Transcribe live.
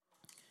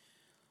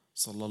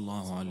صلى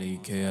الله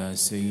عليك يا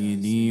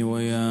سيدي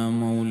ويا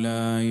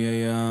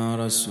مولاي يا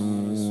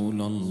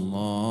رسول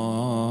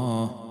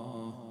الله،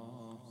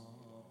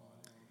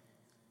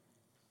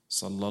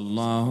 صلى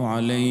الله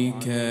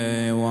عليك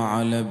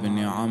وعلى ابن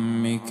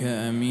عمك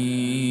أمير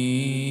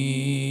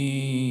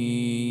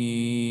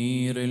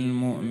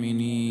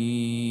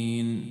المؤمنين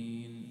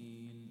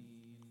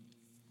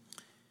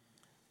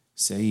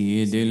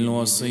سيد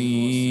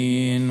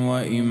الوصيين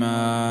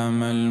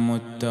وإمام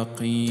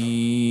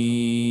المتقين،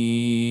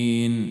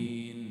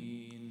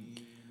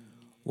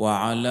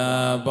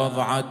 وعلى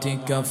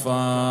بضعتك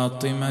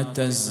فاطمة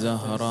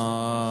الزهراء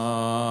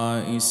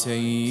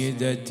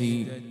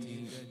سيدتي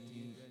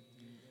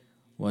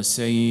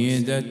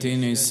وسيدة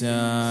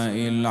نساء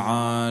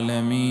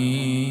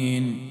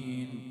العالمين،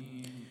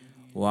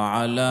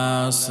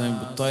 وعلى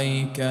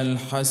صبطيك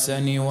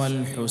الحسن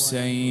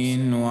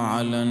والحسين،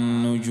 وعلى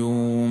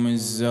النجوم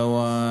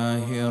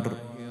الزواهر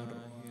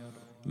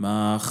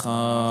ما خاب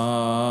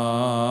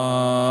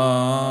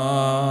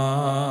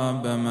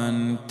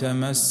من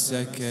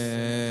تمسك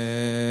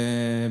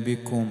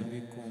بكم.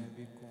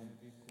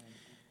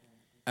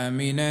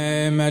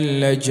 أمن من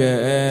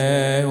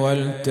لجأ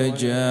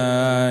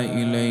والتجأ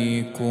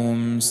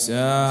إليكم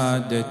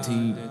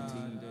سادتي،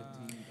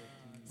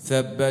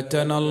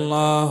 ثبتنا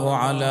الله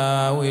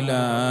على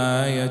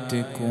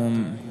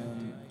ولايتكم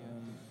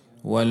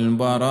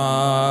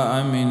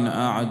والبراء من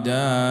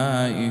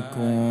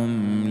أعدائكم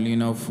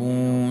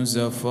لنفوز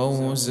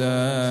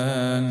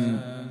فوزا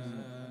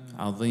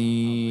عظيما.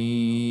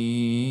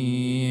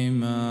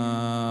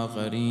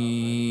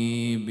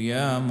 غريب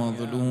يا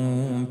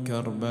مظلوم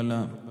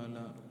كربلاء،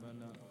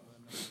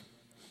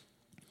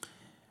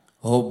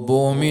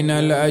 هبوا من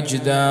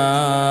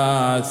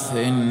الأجداث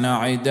إن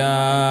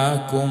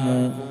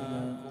عداكم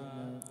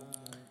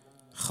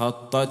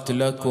خطت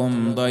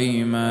لكم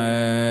ضيما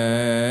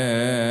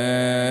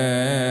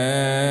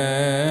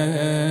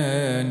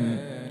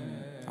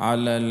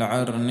على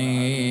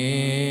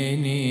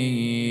العرنين،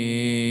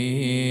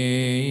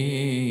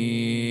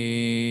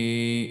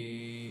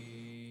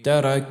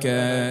 تركت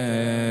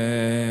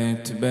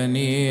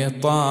بني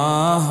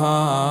طه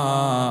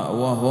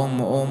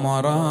وهم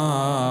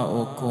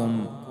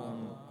أمراؤكم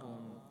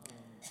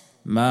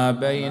ما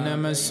بين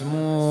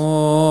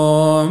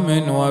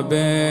مسموم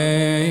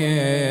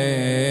وبين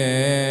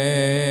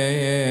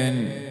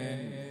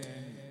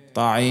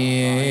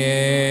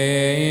طعين،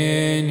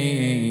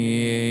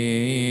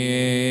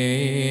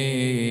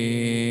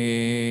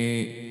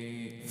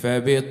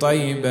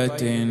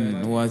 فبطيبة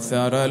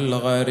وثرى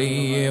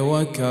الغري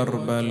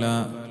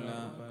وكربلاء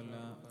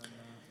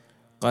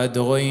قد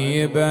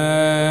غيبت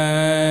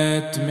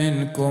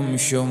منكم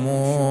شموس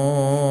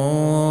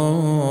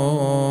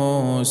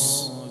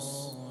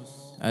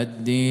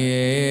الدين،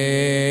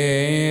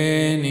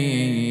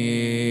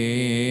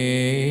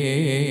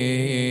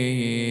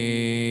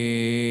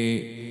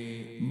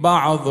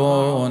 بعض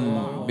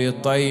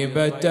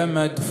بطيبة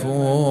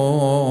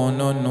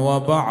مدفون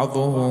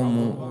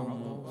وبعضهم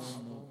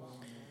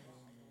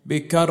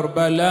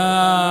بكربلاء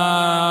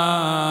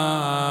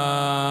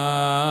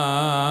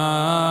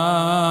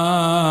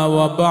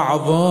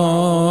وبعض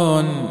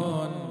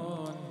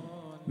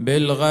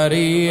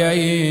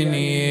بالغريين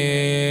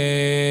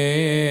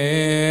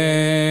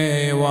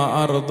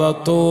وأرض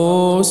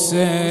طوس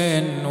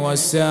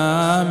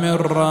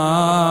وسامراء،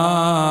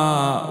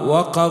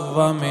 وقد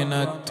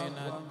ضمنت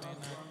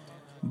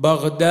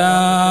بغداد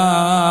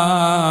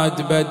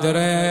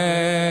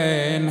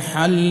بدرين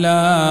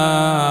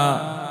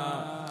حلا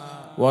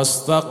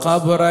وسط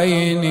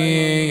قبرين،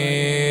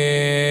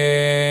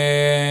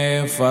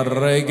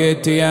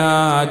 فرقت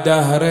يا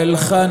دهر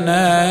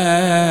الخنا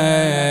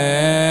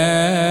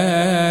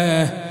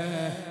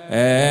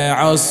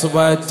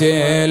عصبة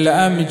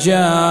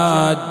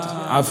الأمجاد.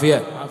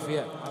 عافية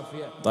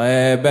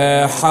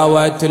طيبة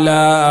حوت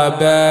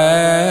لابا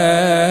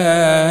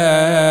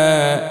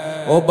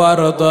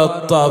وبرض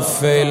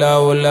الطف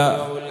لولا،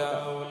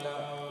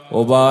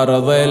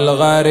 وبرض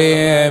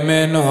الغري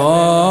منهم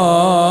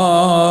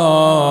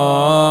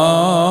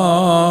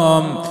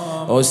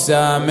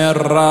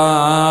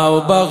وسامراء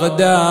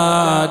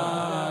وبغداد،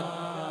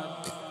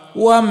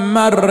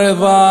 واما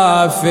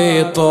الرضا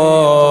في طوس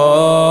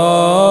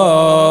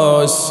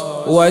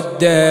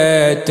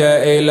وديت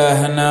الى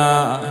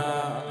هنا،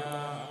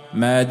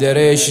 ما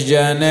ادريش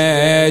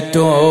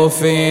جنيته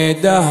في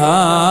دهاركم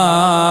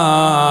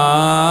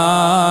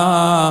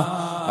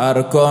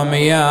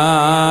يا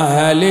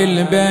اهل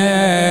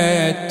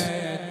البيت،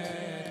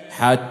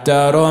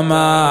 حتى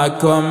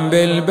رماكم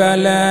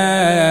بالبلاء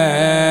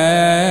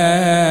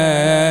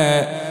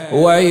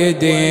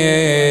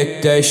ويدي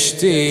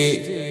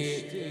التشتي،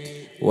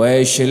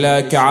 ويش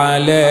لك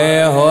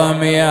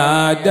عليهم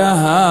يا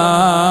دهار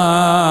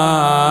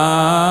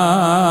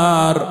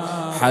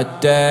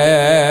حتى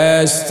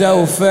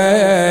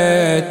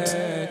استوفيت،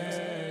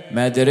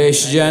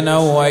 مدريش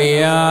جنوا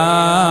وياك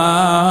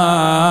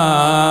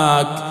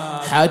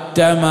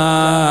حتى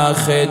ما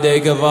خد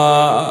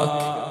قضاك.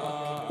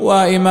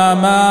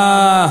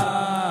 وإماماه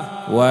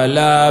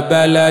ولا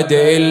بلد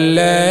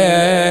إلا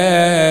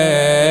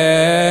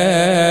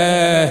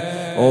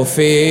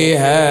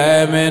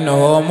وفيها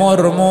منهم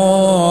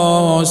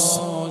رموس،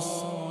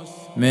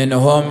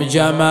 منهم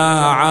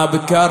جماعة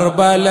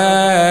بكربلاء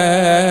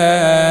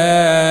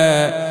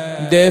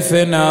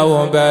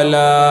دفنوا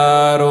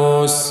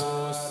بلاروس.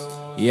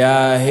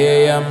 يا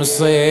هي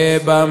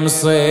مصيبة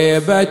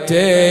مصيبة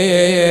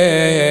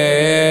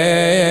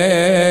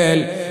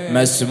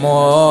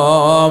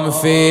المسموم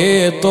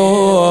في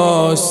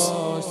طوس،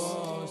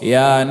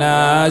 يا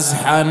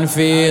نازحا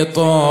في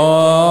طوس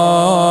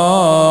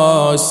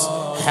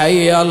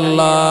حي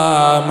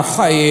الله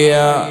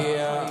محيا.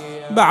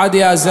 بعد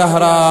يا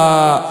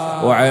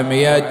زهراء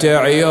وعميت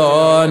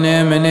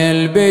عيون من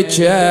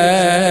البكاء،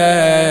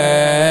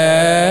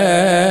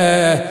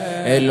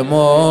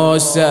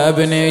 الموسى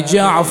بن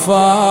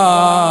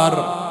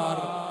جعفر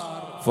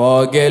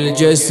فوق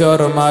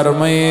الجسر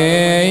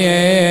مرمي،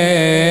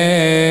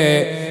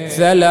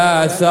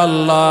 ثلاث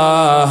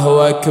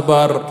الله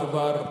أكبر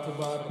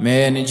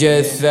من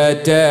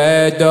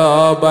جثته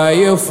دوب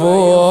يفوه،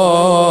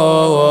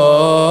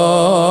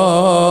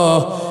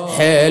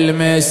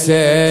 حلم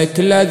مسك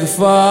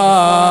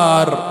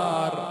الأذفار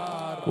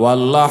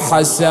والله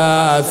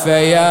حسافة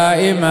يا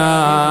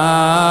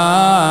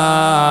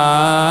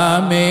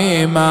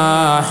إمامي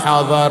ما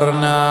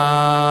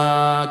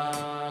حضرناك.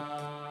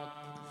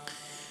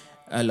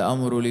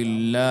 الأمر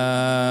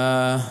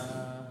لله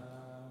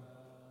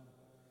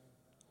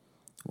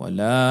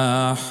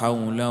ولا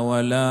حول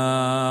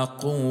ولا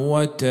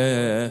قوة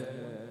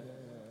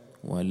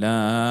ولا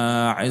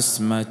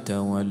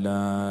عصمة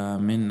ولا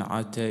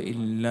منعة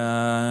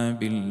إلا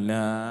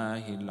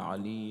بالله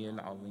العلي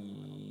العظيم.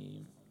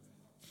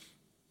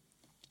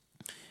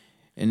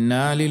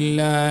 إنا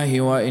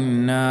لله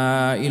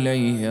وإنا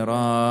إليه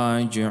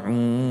راجعون.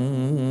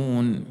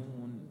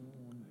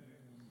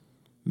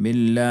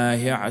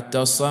 بالله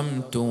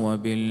اعتصمت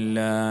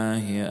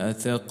وبالله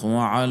أثق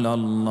وعلى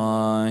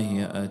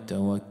الله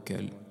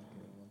أتوكل.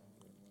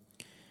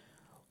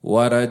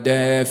 ورد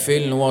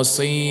في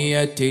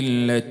الوصية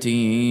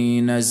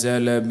التي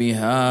نزل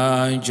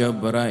بها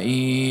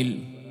جبرائيل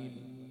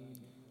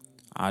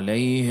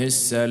عليه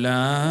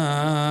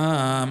السلام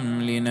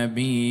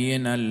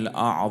لنبينا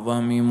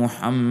الأعظم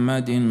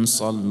محمد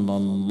صلى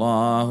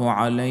الله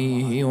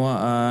عليه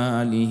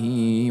وآله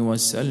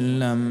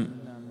وسلم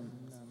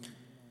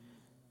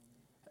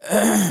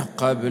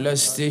قبل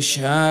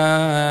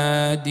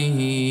استشهاده،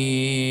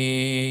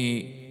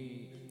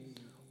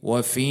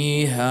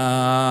 وفيها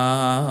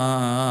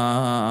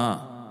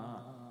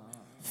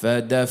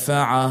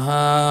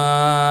فدفعها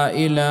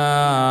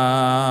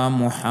إلى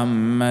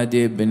محمد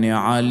بن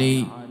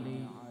علي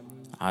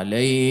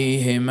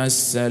عليهما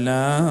السلام،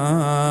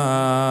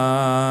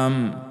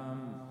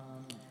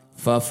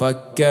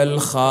 ففك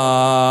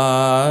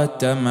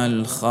الخاتم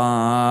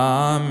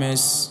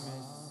الخامس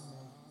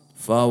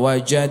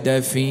فوجد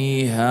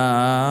فيها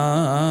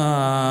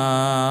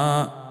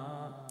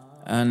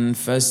أن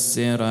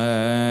فسر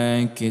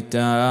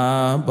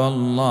كتاب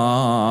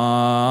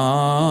الله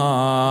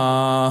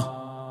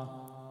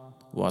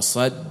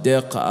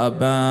وصدق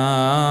أباك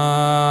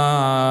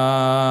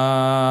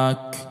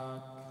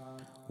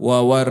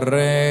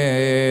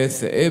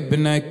وورث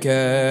ابنك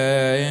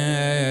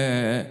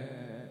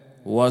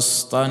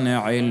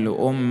واصطنع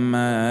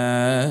الأمة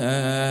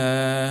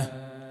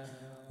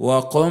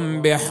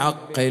وقم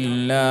بحق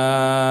الله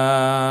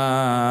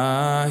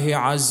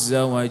عز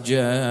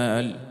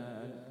وجل،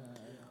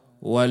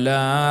 ولا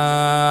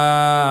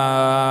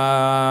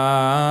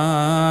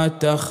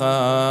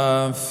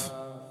تخاف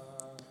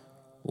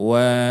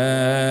ولا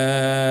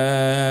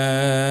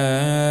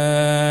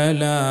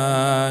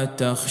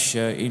تخش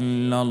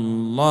إلا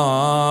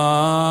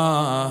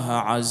الله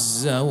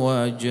عز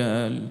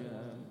وجل.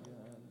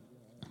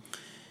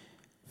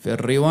 في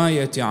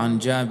الرواية عن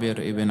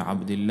جابر بن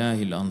عبد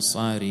الله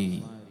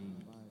الأنصاري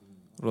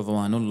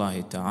رضوان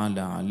الله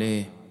تعالى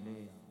عليه،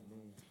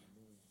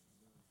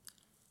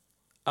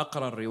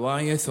 أقرأ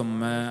الرواية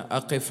ثم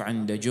أقف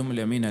عند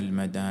جملة من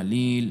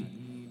المداليل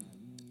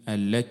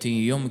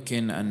التي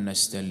يمكن أن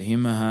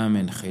نستلهمها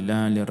من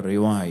خلال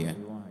الرواية.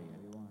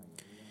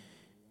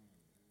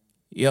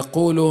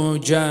 يقول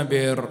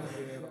جابر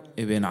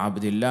ابن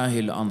عبد الله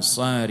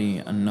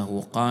الأنصاري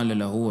أنه قال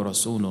له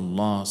رسول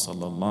الله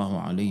صلى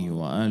الله عليه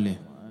وآله: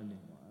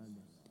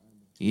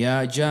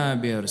 يا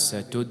جابر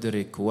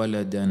ستدرك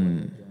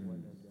ولدا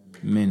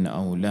من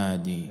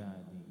أولادي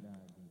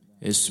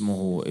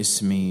اسمه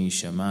اسمي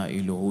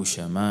شمائله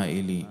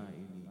شمائلي،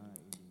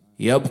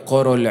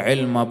 يبقر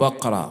العلم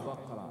بقرا،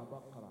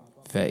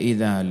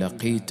 فإذا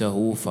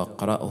لقيته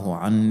فاقرأه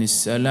عني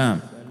السلام.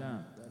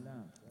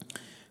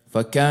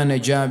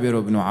 فكان جابر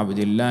بن عبد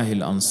الله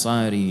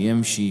الأنصاري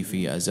يمشي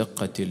في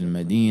أزقة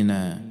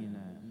المدينة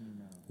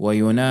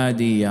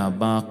وينادي: يا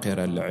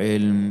باقر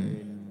العلم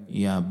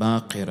يا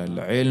باقر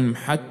العلم،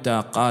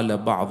 حتى قال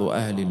بعض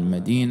أهل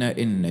المدينة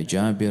إن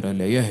جابر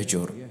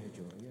ليهجر.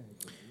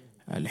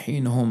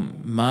 الحين هم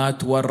ما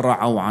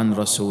تورعوا عن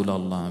رسول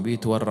الله،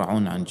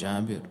 بيتورعون عن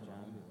جابر.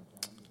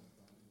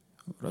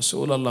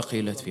 رسول الله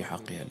قيلت في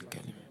حقها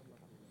الكلمة.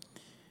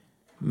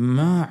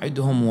 ما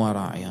عندهم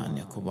ورع،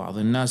 يعني اكو بعض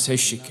الناس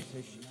هالشكل،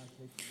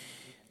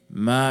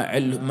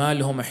 ما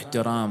لهم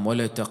احترام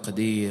ولا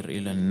تقدير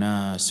إلى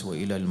الناس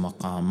وإلى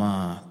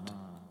المقامات،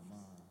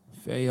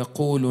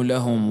 فيقول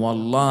لهم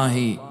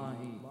والله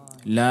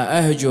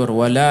لا أهجر،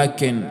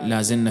 ولكن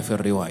لا زلنا في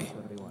الرواية،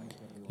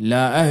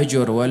 لا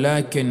أهجر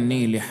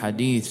ولكني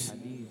لحديث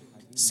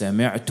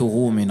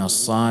سمعته من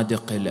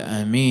الصادق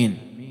الأمين.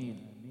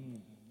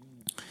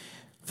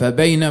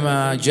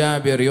 فبينما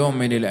جابر يوم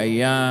من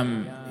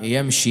الأيام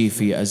يمشي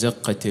في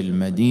أزقة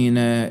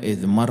المدينة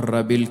إذ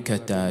مر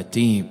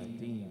بالكتاتيب،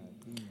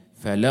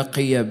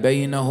 فلقي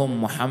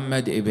بينهم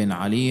محمد بن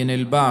علي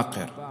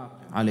الباقر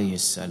عليه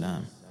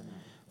السلام،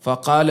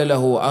 فقال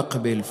له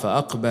أقبل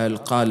فأقبل،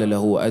 قال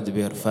له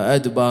أدبر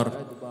فأدبر،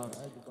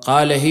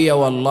 قال هي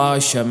والله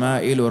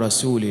شمائل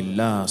رسول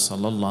الله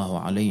صلى الله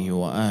عليه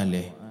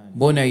وآله.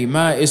 بني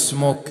ما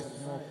اسمك؟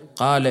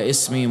 قال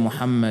اسمي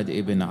محمد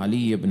بن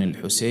علي بن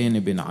الحسين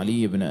بن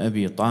علي بن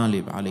أبي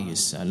طالب عليه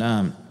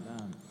السلام.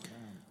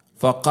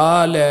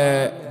 فقال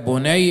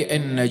بني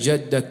إن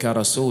جدك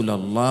رسول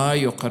الله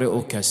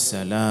يقرئك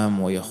السلام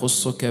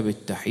ويخصك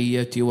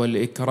بالتحية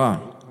والإكرام.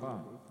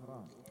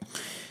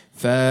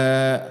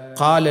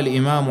 فقال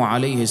الإمام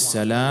عليه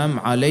السلام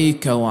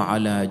عليك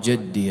وعلى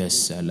جدي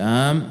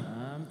السلام.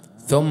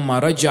 ثم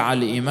رجع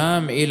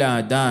الإمام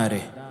إلى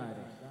داره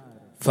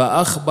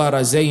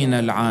فأخبر زين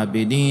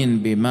العابدين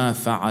بما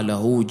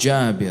فعله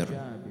جابر،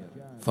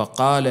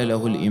 فقال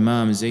له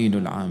الإمام زين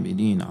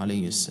العابدين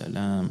عليه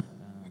السلام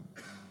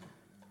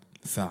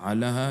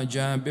فعلها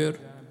جابر؟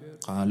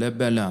 قال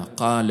بلى.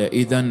 قال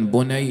إذن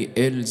بني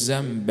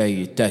إلزم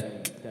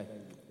بيتك.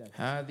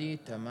 هذه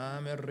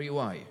تمام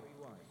الرواية.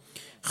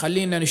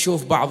 خلينا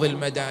نشوف بعض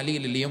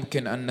المداليل اللي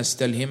يمكن أن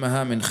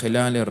نستلهمها من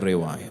خلال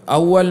الرواية.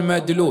 أول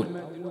مدلول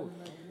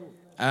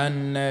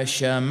أن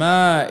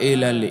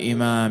شمائل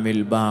الإمام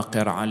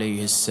الباقر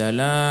عليه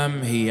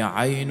السلام هي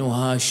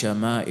عينها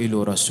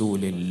شمائل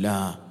رسول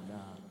الله،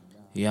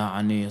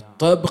 يعني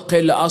طبق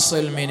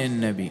الأصل من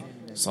النبي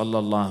صلى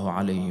الله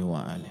عليه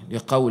وآله،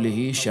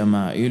 لقوله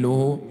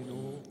شمائله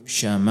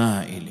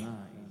شمائلي.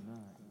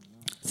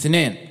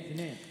 2.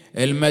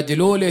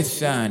 المدلول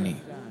الثاني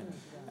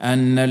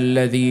أن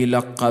الذي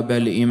لقب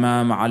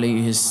الإمام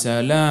عليه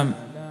السلام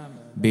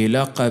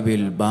بلقب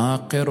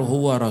الباقر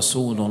هو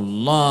رسول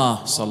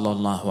الله صلى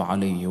الله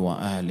عليه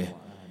وآله،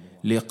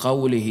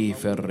 لقوله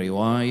في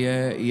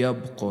الرواية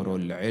يبقر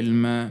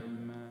العلم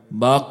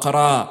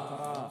بقرا،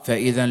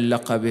 فإذا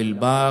لقب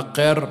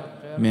الباقر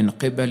من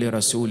قبل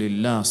رسول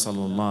الله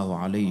صلى الله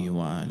عليه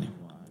وآله.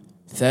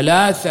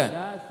 3.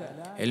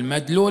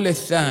 المدلول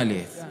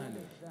الثالث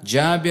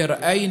جابر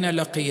أين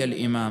لقي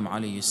الإمام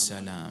عليه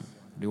السلام؟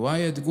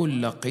 رواية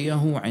تقول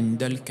لقيه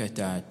عند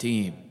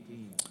الكتاتيب.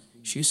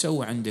 شو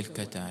يسوي عند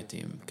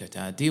الكتاتيب؟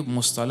 كتاتيب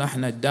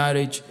مصطلحنا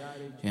الدارج،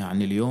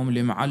 يعني اليوم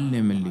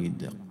المعلم اللي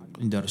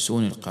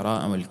يدرسون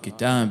القراءة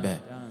والكتابة.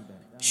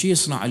 شو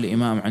يصنع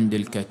الإمام عند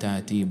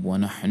الكتاتيب؟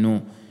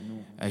 ونحن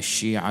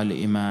الشيعة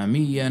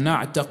الإمامية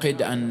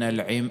نعتقد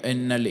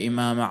أن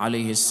الإمام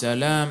عليه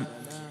السلام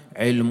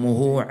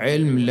علمه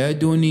علم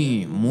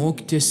لدني مو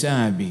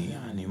اكتسابي،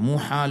 يعني مو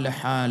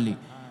حالي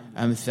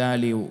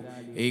أمثالي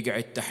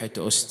يقعد تحت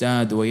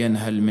أستاذ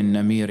وينهل من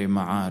نمير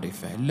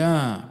معارفه،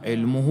 لا،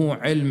 علمه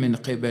علم من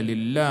قبل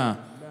الله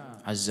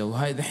عز وجل.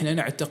 هذا احنا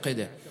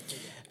نعتقده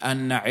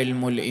أن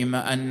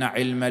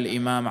علم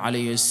الإمام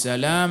عليه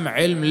السلام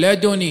علم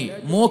لدني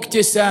مو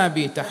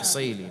اكتسابي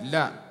تحصيلي،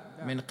 لا،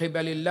 من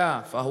قبل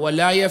الله، فهو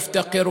لا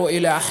يفتقر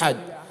إلى أحد،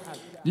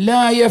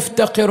 لا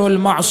يفتقر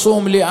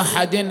المعصوم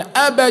لأحد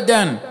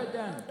أبدا،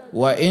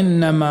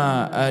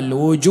 وإنما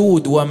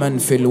الوجود ومن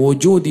في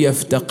الوجود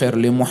يفتقر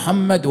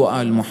لمحمد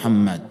وآل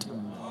محمد.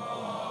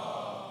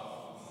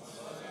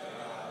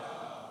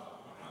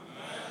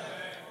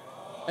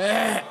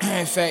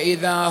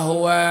 فإذا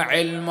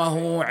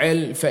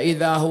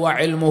هو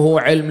علمه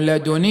علم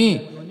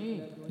لدني،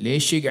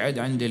 ليش يقعد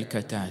عند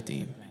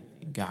الكتاتيب؟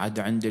 قعد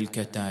عند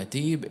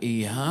الكتاتيب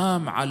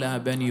إيهام على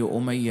بني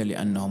أمية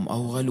لأنهم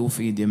أوغلوا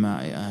في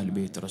دماء أهل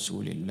بيت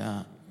رسول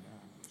الله،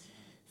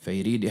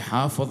 فيريد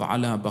يحافظ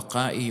على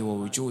بقائه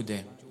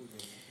ووجوده،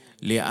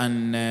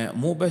 لأن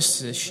مو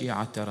بس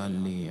الشيعة ترى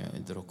اللي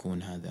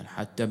يدركون هذا،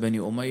 حتى بني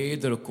أمية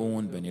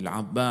يدركون، بني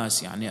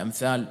العباس، يعني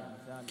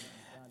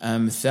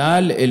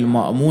أمثال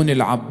المأمون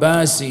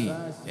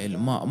العباسي.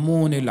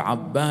 المأمون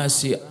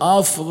العباسي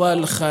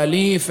أفضل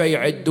خليفة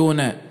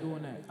يعدونه،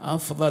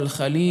 أفضل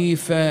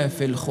خليفة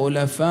في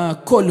الخلفاء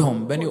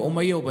كلهم بني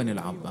أمية وبني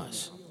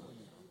العباس،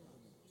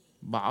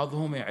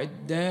 بعضهم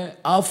يعد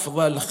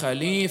أفضل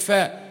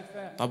خليفة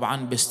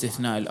طبعا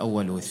باستثناء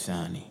الأول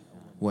والثاني،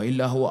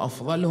 وإلا هو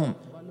أفضلهم،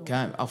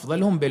 كان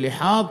أفضلهم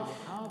بلحاظ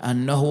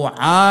أنه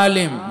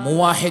عالم،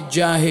 مو واحد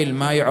جاهل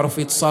ما يعرف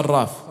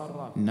يتصرف،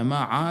 إنما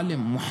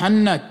عالم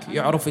محنك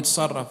يعرف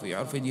يتصرف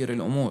ويعرف يدير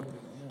الأمور.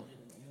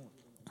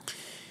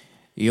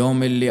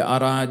 يوم اللي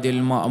أراد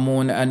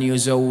المأمون أن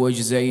يزوج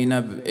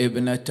زينب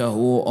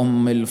ابنته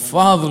أم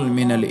الفضل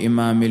من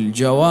الإمام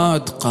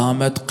الجواد،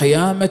 قامت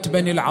قيامة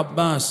بني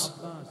العباس،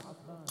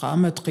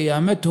 قامت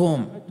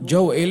قيامتهم،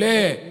 جو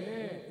إليه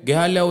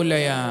قالوا له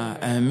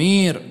يا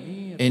أمير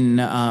إن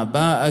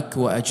آباءك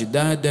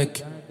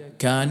وأجدادك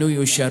كانوا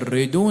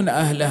يشردون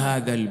أهل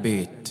هذا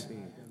البيت،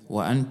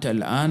 وأنت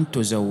الآن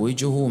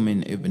تزوجه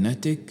من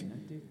ابنتك،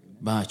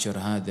 باكر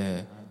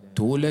هذا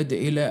تولد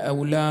إلى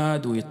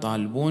أولاد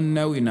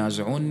ويطالبوننا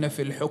وينازعوننا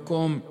في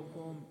الحكم.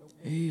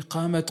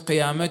 قامت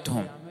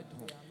قيامتهم.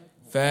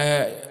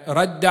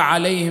 فرد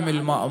عليهم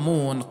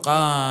المأمون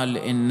قال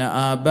إن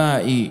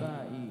آبائي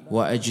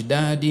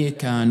وأجدادي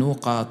كانوا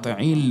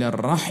قاطعين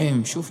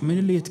للرحم. شوف من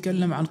اللي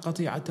يتكلم عن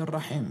قطيعة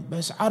الرحم،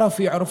 بس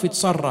يعرف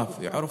يتصرف،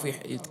 يعرف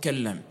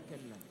يتكلم،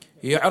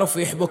 يعرف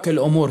يحبك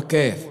الأمور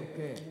كيف.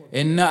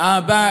 إن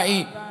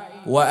آبائي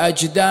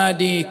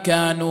وأجدادي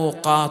كانوا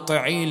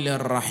قاطعين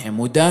للرحم،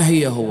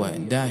 وداهية، هو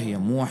داهية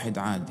مو واحد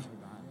عادي.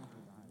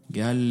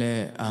 قال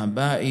له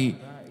آبائي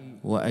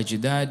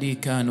وأجدادي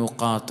كانوا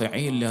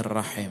قاطعين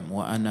للرحم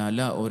وأنا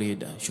لا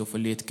أريد. شوف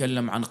اللي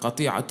يتكلم عن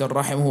قطيعة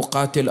الرحم هو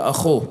قاتل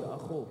أخوه،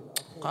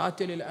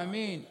 قاتل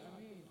الأمين،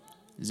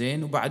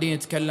 زين، وبعدين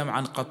يتكلم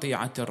عن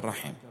قطيعة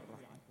الرحم.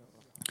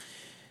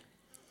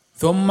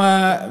 ثم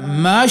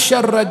ما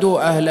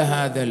شردوا أهل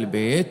هذا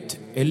البيت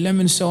إلا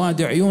من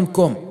سواد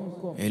عيونكم.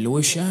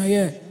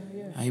 الوشاية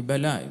هاي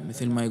بلاء،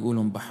 مثل ما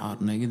يقولون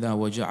بحارنا إذا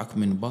وجعك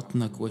من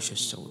بطنك وش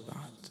تسوي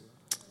بعد؟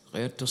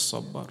 غير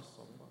تتصبر،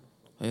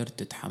 غير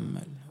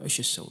تتحمل، وش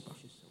تسوي بعد؟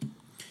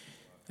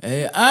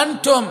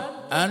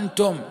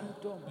 أنتم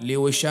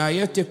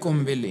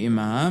لوشايتكم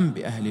بالإمام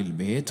بأهل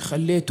البيت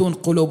خليتون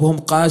قلوبهم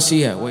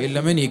قاسية،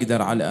 وإلا من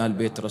يقدر على آل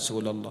بيت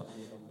رسول الله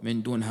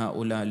من دون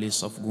هؤلاء اللي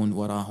يصفقون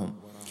وراهم.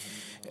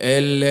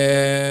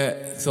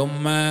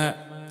 ثم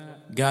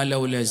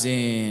قالوا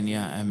لزين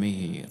يا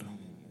أمير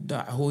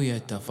دعه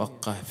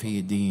يتفقه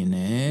في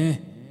دينه،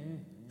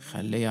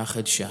 خليه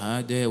ياخذ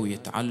شهادة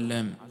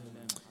ويتعلم.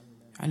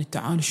 يعني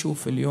تعال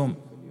شوف اليوم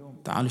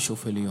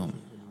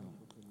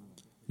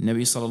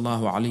النبي صلى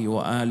الله عليه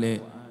وآله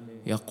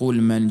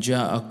يقول من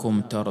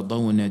جاءكم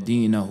ترضون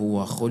دينه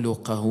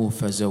وخلقه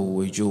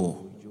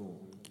فزوجوه.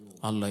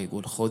 الله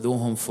يقول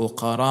خذوهم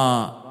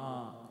فقراء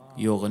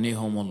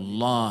يغنيهم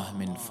الله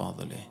من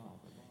فضله.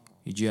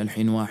 يجي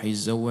الحين واحد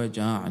يتزوج،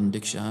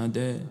 عندك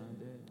شهادة،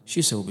 شو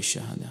يسوي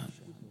بالشهادة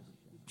هذا؟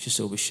 شو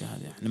يسوي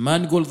بالشهادة؟ يعني ما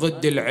نقول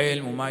ضد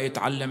العلم وما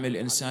يتعلم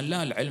الإنسان،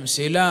 لا، العلم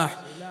سلاح،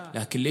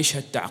 لكن ليش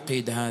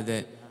هالتعقيد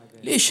هذا؟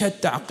 ليش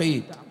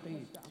هالتعقيد؟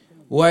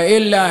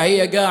 وإلا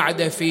هي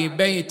قاعدة في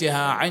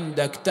بيتها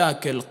عندك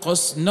تاكل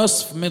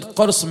نصف من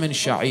قرص من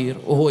شعير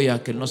وهو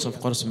ياكل نصف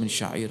قرص من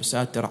شعير،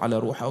 ساتر على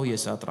روحه وهي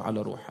ساتر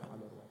على روحها.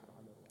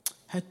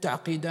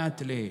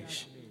 هالتعقيدات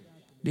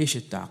ليش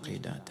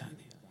التعقيدات هذه؟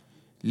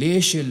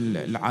 ليش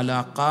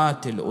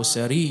العلاقات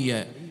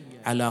الأسرية،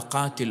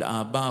 علاقات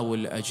الآباء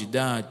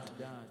والأجداد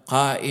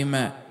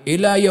قائمة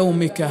إلى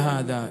يومك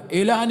هذا،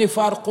 إلى أن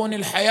يفارقون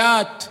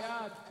الحياة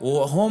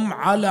وهم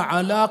على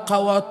علاقة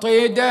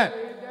وطيدة؟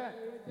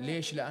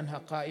 ليش؟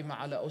 لأنها قائمة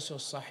على أسس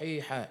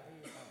صحيحة.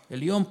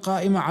 اليوم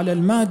قائمة على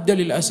المادة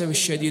للأسف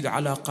الشديد،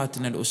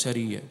 علاقاتنا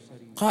الأسرية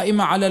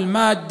قائمة على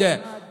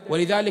المادة.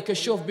 ولذلك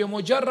شوف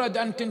بمجرد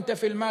أن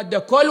تنتفي المادة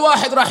كل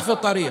واحد راح في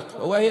طريق،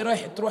 وهي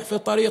راح تروح في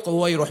طريق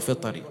وهو يروح في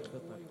طريق.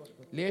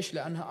 ليش؟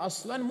 لأنها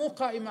أصلا مو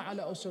قائمة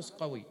على أسس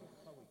قوي،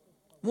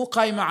 مو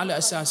قائمة على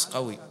أساس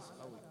قوي.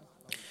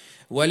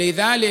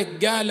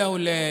 ولذلك قالوا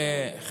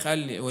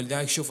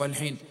ولذلك شوف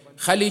الحين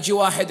خلي يجي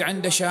واحد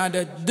عنده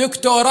شهادة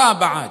دكتوراه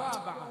بعد،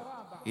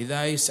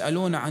 إذا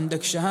يسألون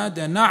عندك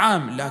شهادة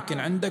نعم، لكن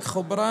عندك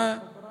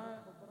خبرة؟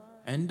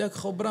 عندك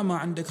خبرة؟ ما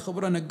عندك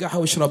خبرة نقعها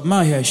واشرب.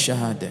 ما هي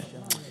الشهادة؟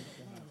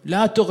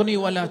 لا تغني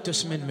ولا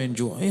تسمن من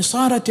جوع. هي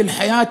صارت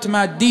الحياة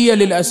مادية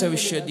للأسف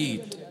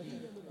الشديد،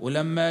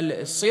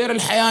 ولما تصير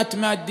الحياة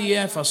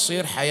مادية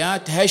فتصير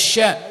حياة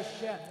هشة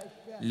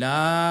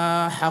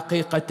لا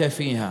حقيقة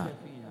فيها.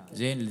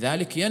 زين،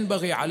 لذلك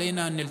ينبغي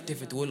علينا أن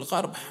نلتفت،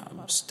 والغرب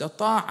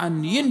استطاع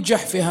أن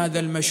ينجح في هذا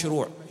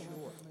المشروع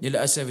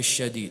للأسف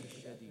الشديد.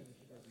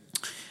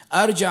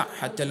 أرجع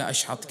حتى لا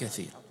أشحط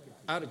كثير.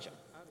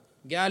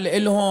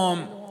 قال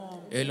لهم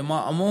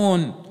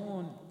المأمون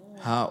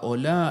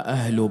هؤلاء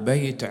أهل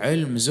بيت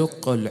علم،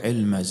 زق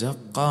العلم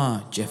زقا،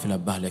 كيف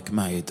لبالك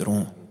ما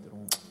يدرون؟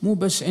 مو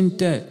بس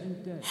أنت،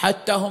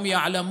 حتى هم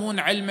يعلمون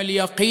علم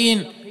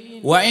اليقين،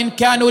 وإن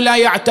كانوا لا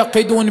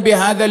يعتقدون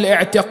بهذا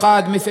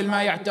الاعتقاد مثل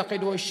ما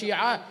يعتقده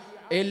الشيعة،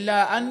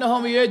 إلا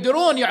أنهم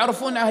يدرون،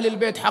 يعرفون أهل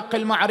البيت حق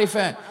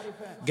المعرفة.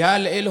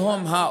 قال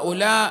لهم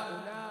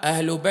هؤلاء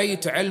أهل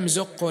بيت علم،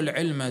 زقوا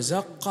العلم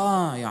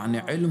زقا، يعني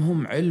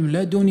علمهم علم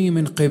لدني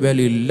من قبل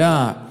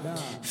الله.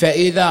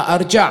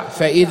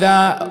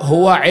 فإذا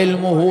هو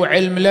علمه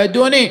علم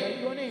لدني،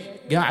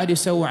 قاعد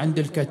يسوي عند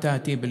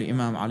الكتاتيب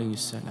الإمام عليه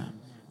السلام،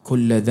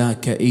 كل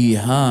ذاك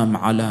إيهام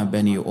على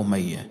بني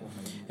أمية.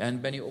 يعني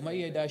بني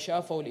أمية إذا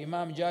شافوا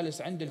الإمام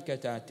جالس عند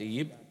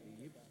الكتاتيب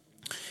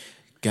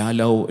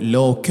قالوا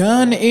لو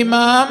كان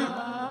إمام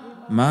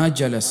ما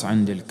جلس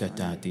عند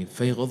الكتاتيب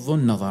فيغض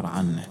النظر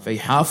عنه،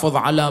 فيحافظ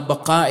على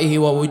بقائه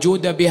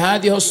ووجوده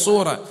بهذه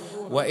الصورة،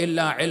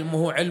 وإلا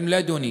علمه علم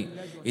لدني.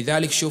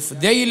 لذلك شوف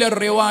ذيل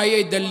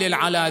الرواية يدلل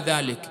على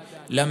ذلك.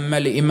 لما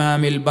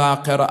الإمام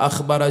الباقر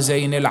أخبر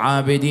زين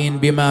العابدين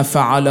بما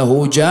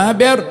فعله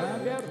جابر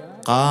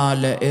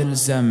قال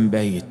إلزم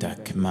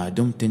بيتك، ما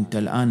دمت أنت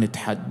الآن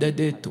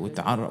تحددت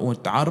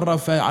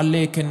وتعرف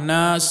عليك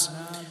الناس،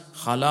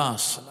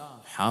 خلاص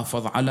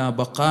حافظ على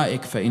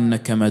بقائك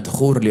فإنك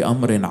مدخور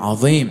لأمر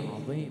عظيم.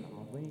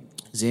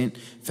 زين،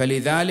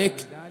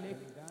 فلذلك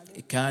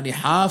كان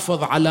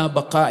يحافظ على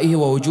بقائه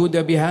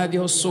ووجوده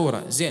بهذه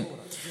الصورة. زين،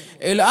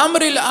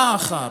 الأمر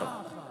الآخر،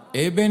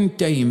 ابن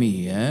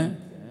تيمية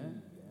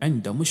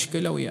عنده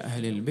مشكلة ويا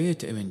أهل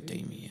البيت. ابن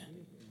تيمية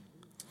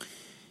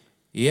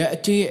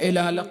يأتي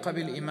إلى لقب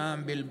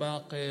الإمام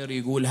بالباقر،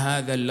 يقول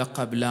هذا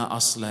اللقب لا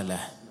أصل له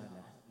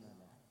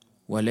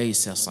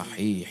وليس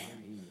صحيح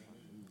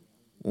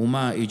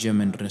وما إجا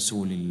من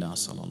رسول الله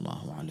صلى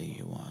الله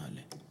عليه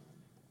وآله.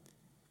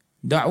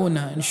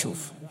 دعونا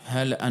نشوف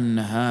هل أن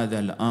هذا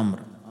الأمر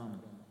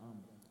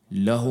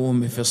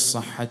له في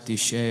الصحة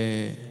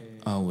شيء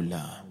أو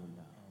لا.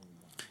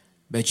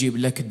 بجيب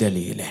لك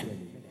دليله.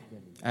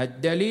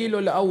 الدليل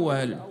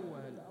الأول،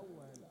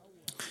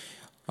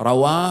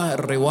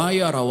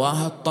 الرواية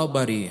رواها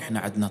الطبري. احنا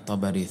عندنا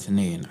طبري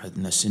اثنين،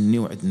 عندنا سني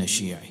وعندنا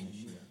شيعي.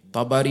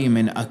 طبري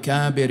من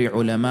أكابر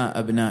علماء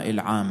أبناء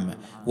العامة،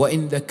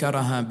 وإن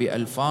ذكرها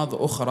بألفاظ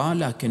أخرى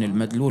لكن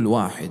المدلول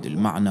واحد،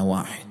 المعنى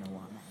واحد.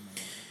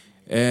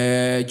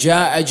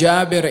 جاء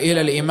جابر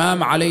إلى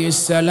الإمام عليه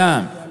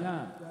السلام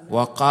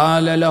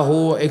وقال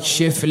له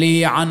اكشف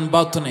لي عن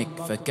بطنك،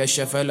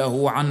 فكشف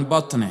له عن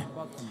بطنه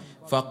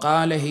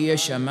فقال هي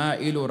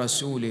شمائل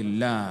رسول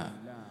الله.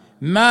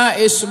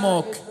 ما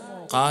اسمك؟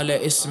 قال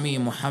اسمي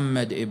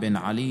محمد ابن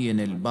علي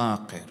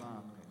الباقر.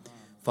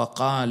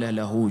 فقال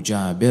له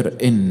جابر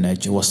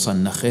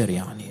وصلنا خير،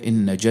 يعني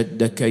إن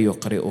جدك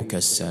يقرئك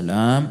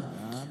السلام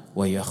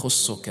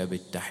ويخصك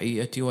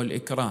بالتحية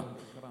والإكرام.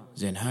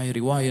 زين، هاي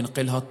رواية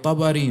ينقلها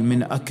الطبري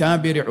من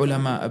أكابر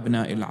علماء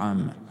أبناء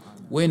العامة،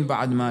 وين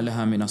بعد ما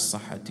لها من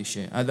الصحة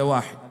شيء. هذا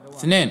واحد.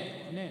 اثنين،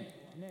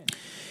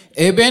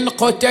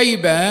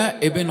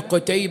 ابن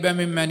قتيبة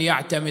ممن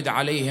يعتمد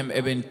عليهم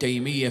ابن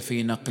تيمية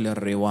في نقل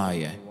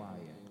الرواية،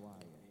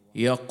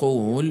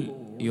 يقول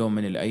يوم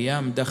من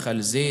الأيام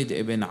دخل زيد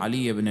ابن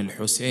علي بن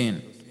الحسين،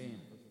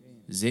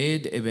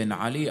 زيد ابن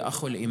علي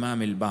أخو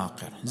الإمام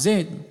الباقر،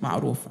 زيد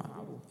معروف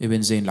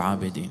ابن زين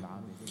العابدين،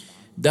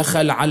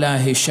 دخل على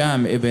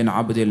هشام ابن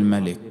عبد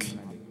الملك.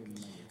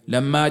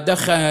 لما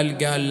دخل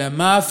قال له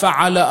ما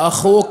فعل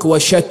أخوك؟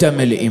 وشتم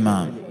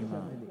الإمام.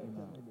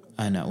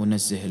 أنا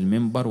أنزه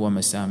المنبر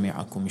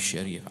ومسامعكم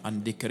الشريف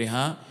عن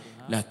ذكرها،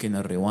 لكن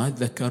الرواة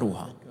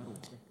ذكروها.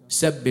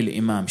 سب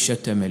الإمام،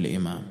 شتم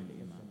الإمام.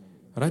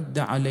 رد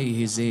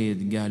عليه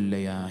زيد قال له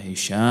يا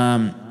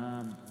هشام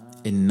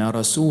إن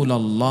رسول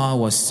الله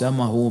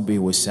وسمه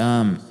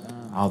بوسام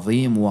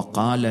عظيم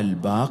وقال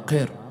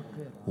الباقر،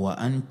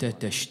 وأنت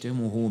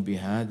تشتمه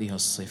بهذه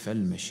الصفة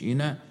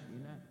المشينة.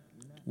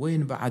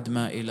 وين بعد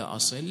ما إلى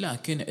أصل،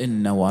 لكن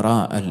إن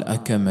وراء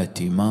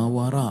الأكمة ما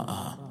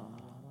وراءها.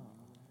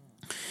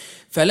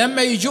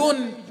 فلما يجون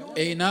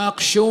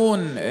يناقشون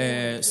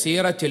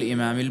سيرة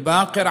الإمام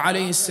الباقر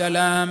عليه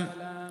السلام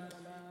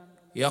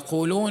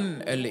يقولون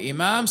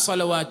الإمام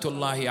صلوات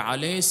الله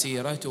عليه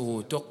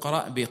سيرته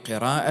تقرأ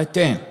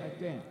بقراءتين.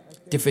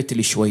 التفت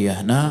لي شوية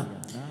هنا.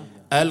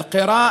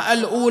 القراءة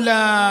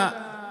الأولى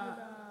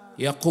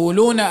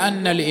يقولون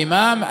أن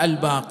الإمام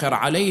الباقر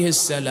عليه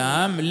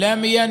السلام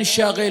لم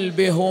ينشغل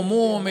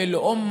بهموم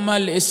الأمة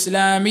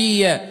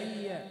الإسلامية،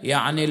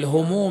 يعني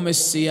الهموم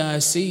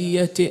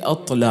السياسية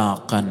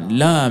إطلاقا،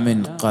 لا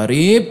من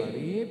قريب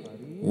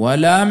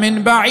ولا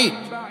من بعيد،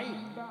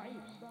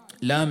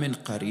 لا من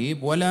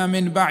قريب ولا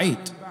من بعيد.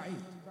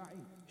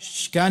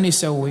 ايش كان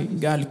يسوي؟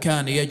 قال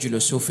كان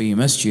يجلس في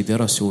مسجد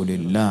رسول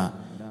الله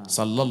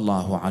صلى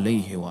الله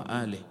عليه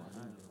وآله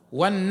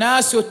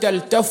والناس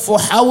تلتف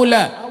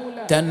حوله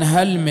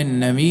تنهل من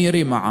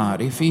نمير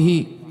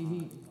معارفه.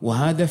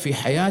 وهذا في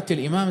حياة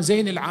الإمام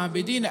زين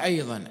العابدين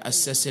أيضا،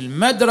 أسس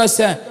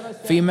المدرسة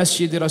في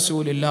مسجد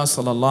رسول الله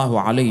صلى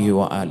الله عليه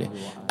وآله.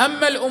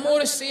 أما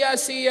الأمور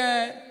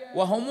السياسية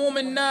وهموم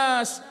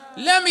الناس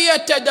لم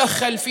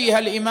يتدخل فيها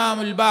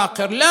الإمام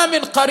الباقر لا من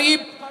قريب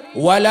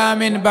ولا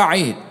من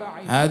بعيد.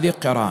 هذه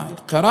قراءة.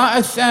 القراءة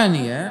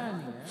الثانية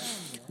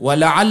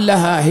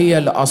ولعلها هي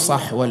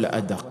الأصح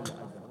والأدق،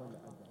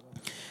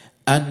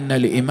 أن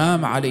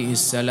الإمام عليه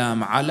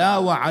السلام على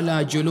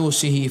وعلى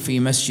جلوسه في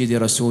مسجد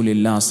رسول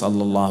الله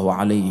صلى الله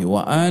عليه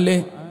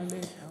وآله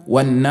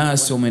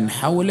والناس من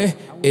حوله،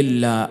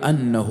 إلا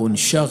أنه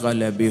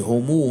انشغل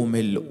بهموم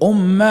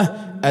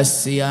الأمة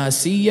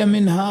السياسية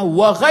منها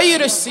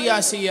وغير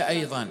السياسية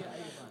أيضا،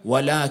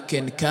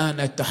 ولكن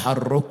كان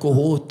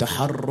تحركه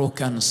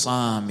تحركا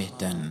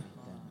صامتا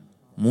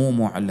مو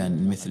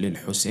معلن مثل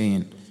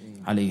الحسين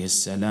عليه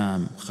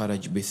السلام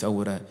خرج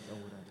بثورة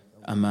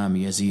أمام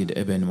يزيد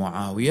ابن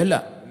معاوية،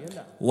 لا،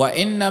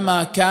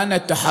 وإنما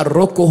كان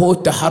تحركه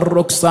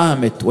تحرك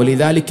صامت،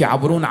 ولذلك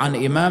يعبرون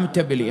عن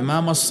إمامته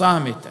بالإمامة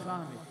الصامتة.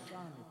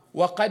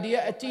 وقد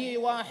يأتي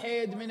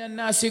واحد من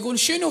الناس يقول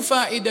شنو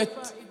فائدة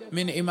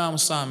من إمام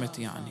صامت؟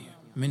 يعني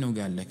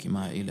منو قال لك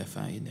ما إله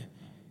فائدة؟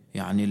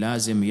 يعني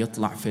لازم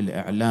يطلع في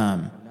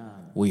الإعلام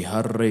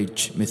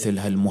ويهرج مثل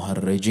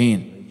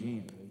هالمهرجين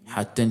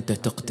حتى أنت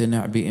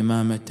تقتنع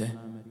بإمامته؟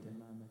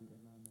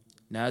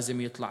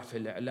 لازم يطلع في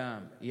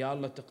الإعلام يا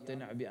الله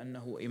تقتنع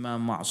بأنه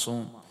إمام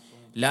معصوم؟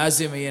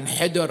 لازم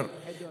ينحدر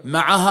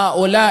مع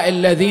هؤلاء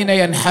الذين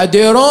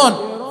ينحدرون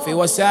في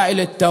وسائل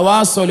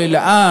التواصل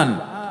الآن،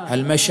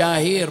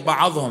 هالمشاهير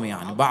بعضهم،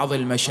 يعني بعض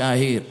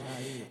المشاهير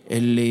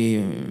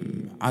اللي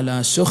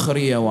على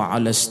سخرية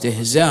وعلى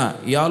استهزاء،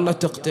 يا الله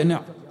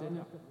تقتنع؟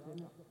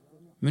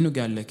 منو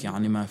قال لك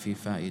يعني ما في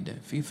فائدة؟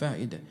 في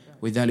فائدة.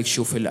 ولذلك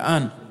شوف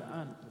الآن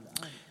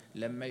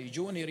لما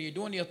يجون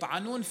يريدون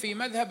يطعنون في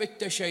مذهب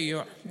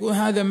التشيع، يقول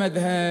هذا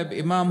مذهب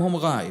إمامهم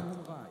غايب،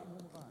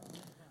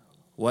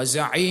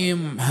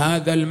 وزعيم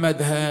هذا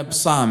المذهب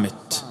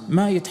صامت،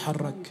 ما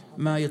يتحرك،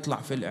 ما يطلع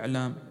في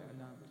الإعلام،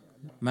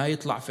 ما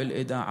يطلع في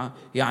الإذاعة.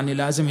 يعني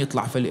لازم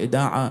يطلع في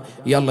الإذاعة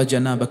يلا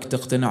جنابك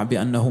تقتنع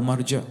بأنه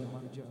مرجع؟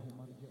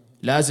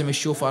 لازم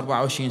تشوف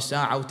 24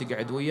 ساعة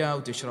وتقعد وياه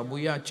وتشرب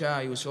وياه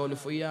شاي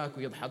ويسولف وياك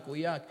ويضحك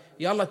وياك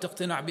يلا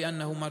تقتنع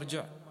بأنه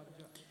مرجع؟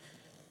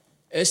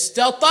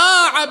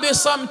 استطاع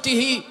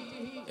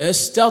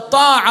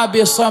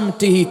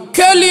بصمته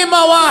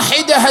كلمة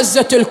واحدة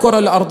هزت الكرة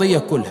الأرضية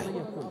كلها،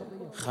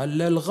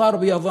 خلى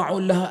الغرب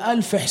يضعون لها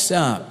 1000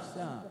 حساب.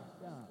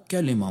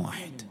 كلمة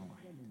واحدة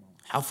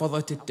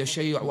حفظت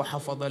التشيع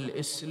وحفظ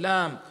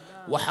الإسلام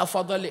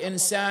وحفظ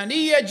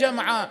الإنسانية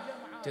جمعاء.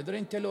 تدري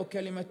أنت لو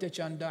كلمته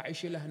كان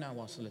داعش لهنا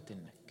واصلت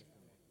لك،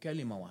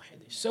 كلمة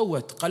واحدة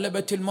سوت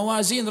قلبت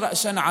الموازين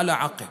رأسا على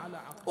عقب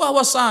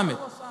وهو صامت.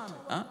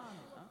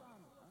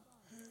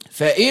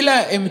 فإلى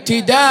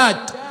امتداد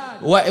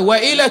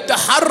وإلى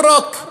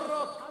تحرك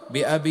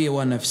بأبي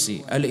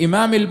ونفسي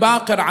الإمام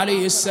الباقر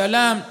عليه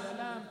السلام.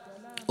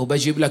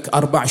 وبجيب لك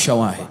 4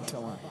 شواهد.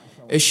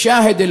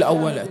 الشاهد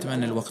الأول،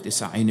 أتمنى الوقت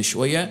يسعين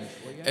شوية،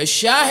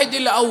 الشاهد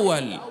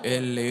الأول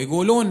اللي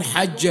يقولون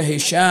حج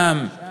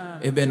هشام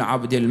ابن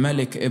عبد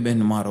الملك ابن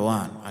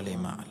مروان عليه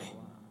ما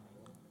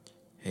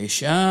عليه.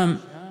 هشام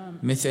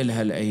مثل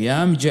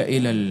هالأيام جاء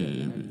إلى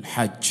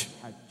الحج،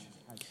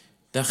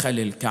 دخل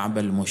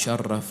الكعبة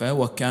المشرفة،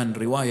 وكان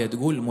رواية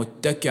تقول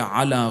متكئ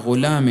على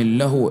غلام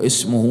له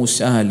اسمه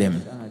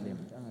سالم.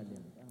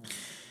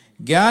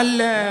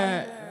 قال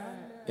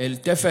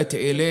التفت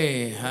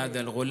إليه هذا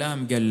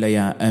الغلام قال له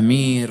يا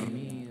أمير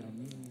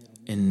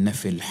إن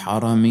في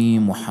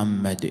الحرم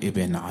محمد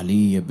ابن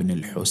علي ابن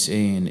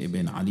الحسين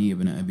ابن علي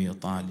ابن أبي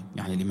طالب،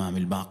 يعني الإمام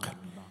الباقر.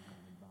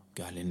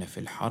 قال إن في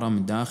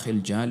الحرم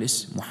داخل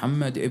جالس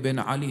محمد ابن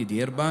علي،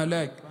 دير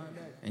بالك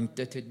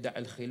أنت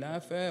تدعي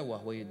الخلافة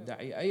وهو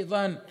يدعي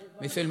أيضا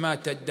مثل ما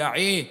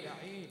تدعيه.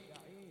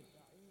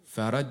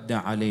 فرد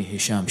عليه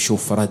هشام،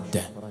 شوف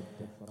رده،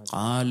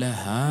 قال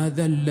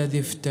هذا الذي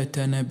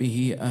افتتن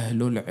به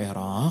أهل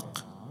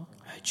العراق.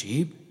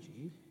 عجيب،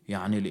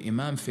 يعني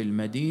الإمام في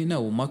المدينة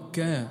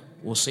ومكة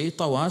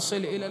وسيطة واصل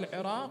إلى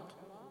العراق،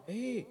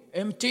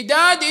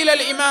 امتداد إلى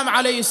الإمام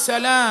عليه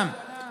السلام،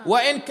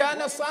 وإن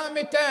كان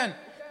صامتا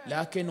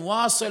لكن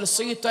واصل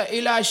صيته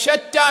إلى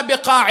شتى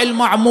بقاع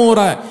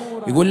المعمورة.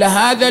 يقول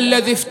له هذا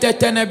الذي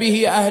افتتن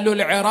به أهل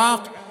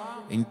العراق.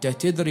 أنت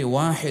تدري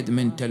واحد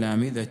من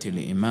تلامذة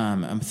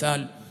الإمام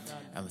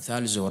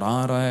أمثال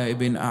زرارة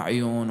ابن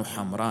أعين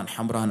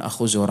وحمران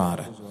أخو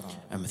زرارة،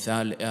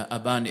 أمثال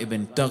أبان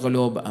ابن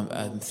تغلب،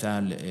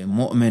 أمثال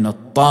مؤمن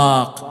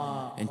الطاق.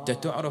 أنت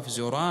تعرف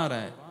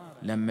زرارة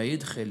لما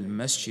يدخل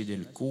مسجد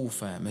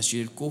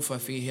الكوفة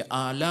فيه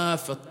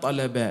آلاف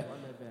الطلبة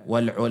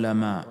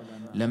والعلماء،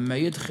 لما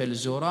يدخل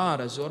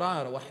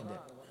زرارة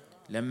واحدة،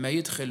 لما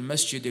يدخل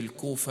مسجد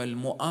الكوفة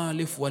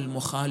المؤالف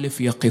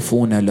والمخالف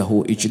يقفون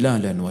له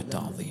إجلالا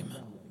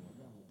وتعظيما.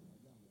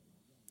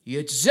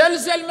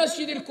 يتزلزل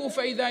مسجد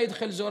الكوفة إذا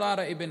يدخل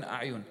زرارة ابن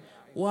أعين،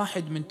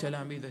 واحد من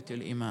تلاميذة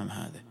الإمام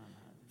هذا.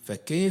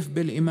 فكيف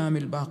بالإمام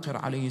الباقر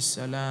عليه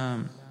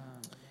السلام؟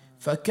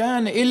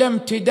 فكان إلى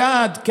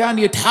امتداد، كان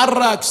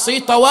يتحرك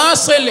صيته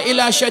واصل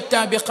إلى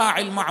شتى بقاع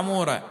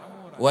المعمورة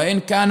وإن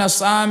كان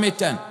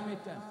صامتا.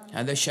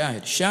 هذا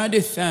شاهد. الشاهد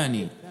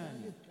الثاني،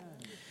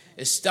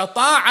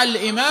 استطاع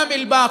الإمام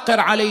الباقر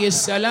عليه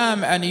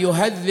السلام أن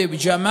يهذب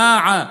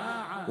جماعة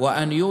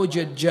وأن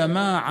يوجد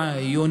جماعة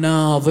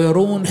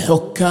يناظرون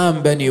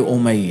حكام بني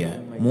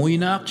أمية، مو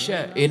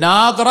يناقشه،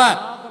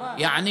 يناظره،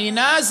 يعني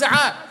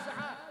ينازعه.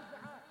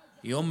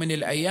 يوم من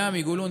الأيام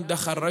يقولون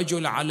دخل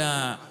رجل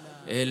على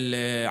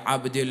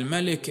عبد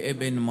الملك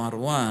ابن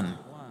مروان،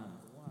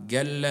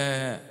 قال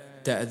له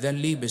تأذن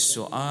لي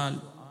بالسؤال؟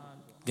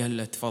 قال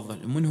له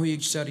تفضل. من هو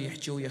يجسر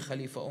يحكي ويا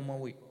خليفة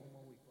أموي؟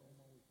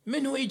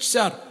 من هو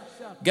يجسر؟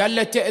 قال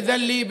له تأذن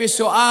لي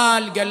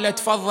بسؤال؟ قال له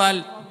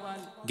تفضل.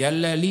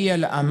 قال له لي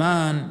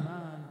الأمان،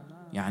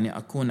 يعني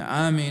أكون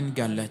آمن.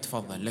 قال له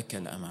تفضل لك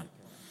الأمان.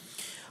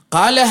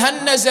 قال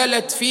هل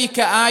نزلت فيك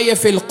آية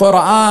في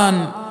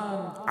القرآن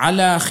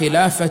على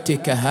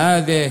خلافتك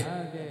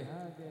هذه؟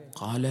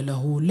 قال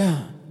له لا.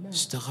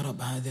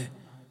 استغرب هذا،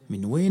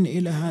 من وين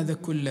إلى هذا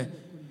كله؟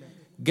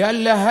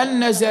 قال له هل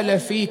نزل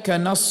فيك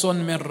نص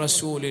من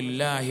رسول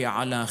الله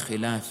على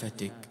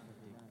خلافتك؟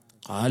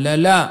 قال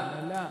لا.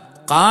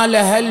 قال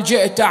هل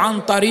جئت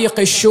عن طريق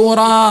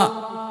الشورى؟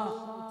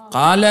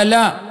 قال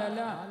لا.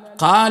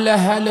 قال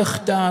هل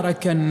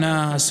اختارك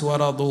الناس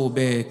ورضوا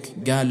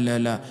بك؟ قال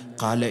لا.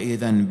 قال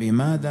إذن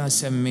بماذا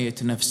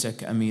سميت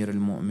نفسك أمير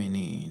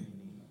المؤمنين؟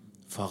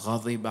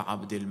 فغضب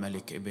عبد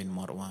الملك ابن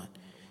مروان،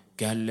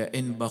 قال له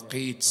إن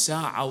بقيت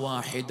ساعة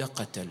واحدة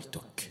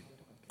قتلتك،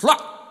 اطلع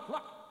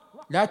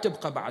لا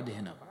تبقى بعد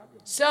هنا،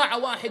 ساعة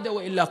واحدة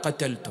وإلا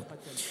قتلتك.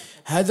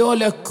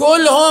 هذول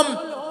كلهم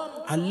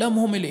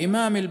علمهم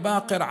الإمام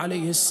الباقر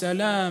عليه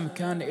السلام،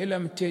 كان إلى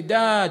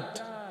امتداد،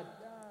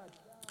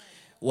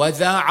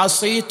 وذاع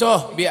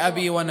صيته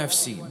بأبي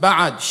ونفسي.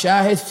 بعد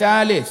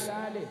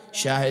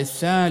شاهد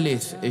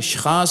ثالث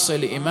إشخاص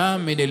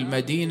الإمام من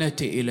المدينة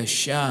إلى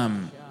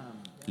الشام.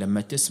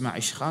 لما تسمع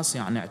إشخاص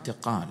يعني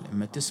اعتقال،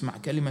 لما تسمع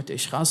كلمة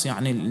إشخاص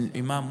يعني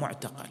الإمام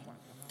معتقل،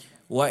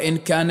 وإن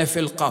كان في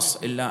القصر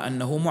إلا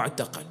أنه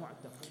معتقل.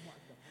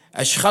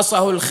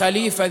 أشخصه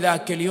الخليفة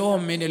ذاك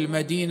اليوم من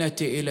المدينة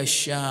إلى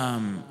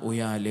الشام،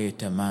 ويا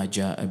ليت ما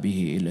جاء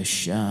به إلى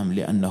الشام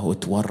لأنه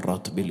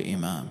تورط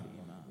بالإمام،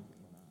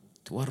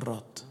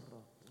 تورط.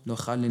 لو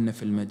خلينا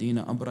في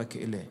المدينة أبرك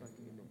إليه.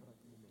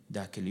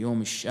 ذاك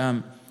اليوم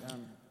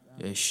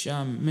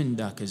الشام من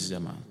ذاك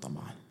الزمان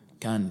طبعا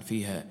كان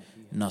فيها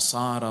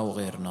نصارى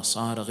وغير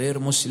نصارى، غير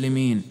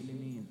مسلمين.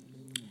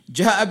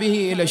 جاء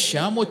به إلى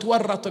الشام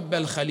وتورط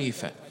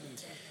بالخليفة.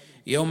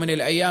 يوم من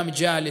الأيام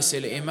جالس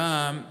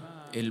الإمام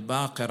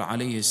الباقر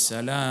عليه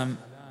السلام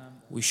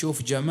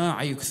ويشوف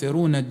جماعة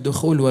يكثرون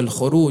الدخول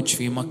والخروج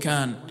في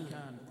مكان.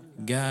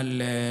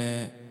 قال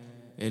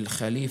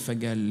الخليفة،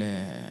 قال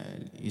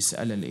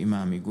يسأل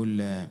الإمام، يقول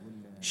له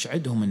ايش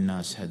عندهم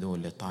الناس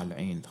هذول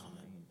طالعين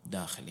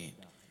داخلين؟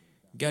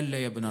 قال له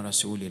يا ابن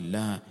رسول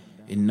الله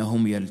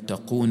إنهم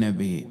يلتقون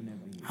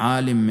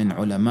بعالم من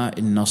علماء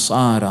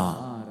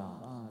النصارى.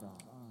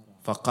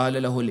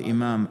 فقال له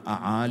الإمام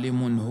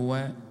أعالم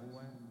هو؟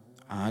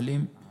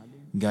 عالم؟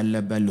 قال له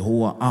بل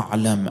هو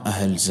أعلم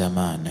أهل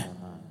زمانه.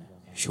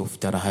 شوف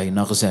ترى هاي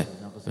نغزة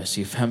بس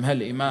يفهمها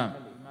الإمام.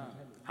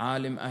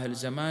 عالم أهل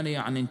زمانه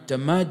يعني أنت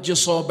ما تجي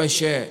صوب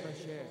شيء.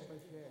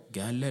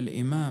 قال له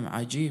الإمام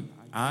عجيب،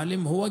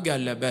 عالم هو؟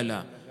 قال له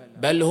بلى،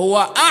 بل هو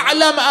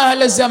أعلم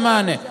أهل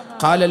زمانه.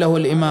 قال له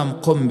الإمام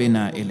قم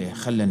بنا إليه،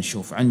 خلنا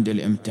نشوف عند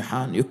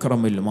الامتحان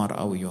يكرم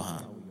المرء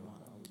ويهان.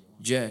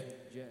 جاء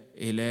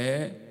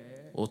إليه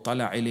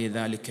وطلع إليه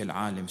ذلك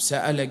العالم،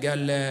 سأل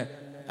قال له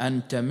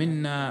أنت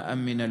منا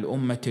أم من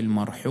الأمة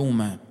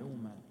المرحومة؟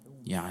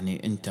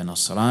 يعني أنت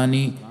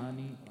نصراني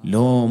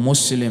لو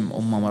مسلم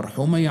أمة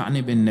مرحومة،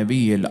 يعني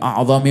بالنبي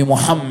الأعظم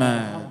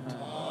محمد.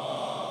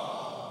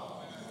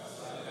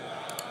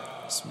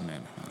 بسم الله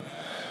الرحمن الرحيم.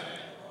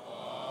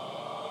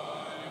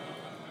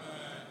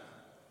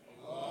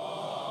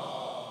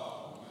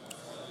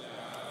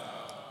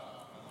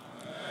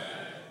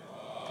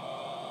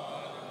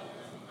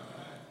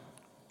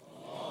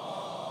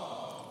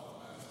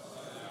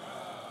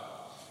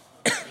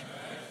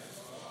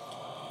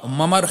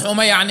 أمة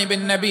مرحومة يعني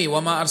بالنبي،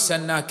 وما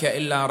أرسلناك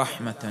إلا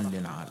رحمة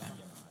للعالمين.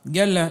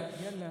 قال له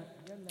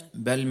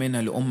بل من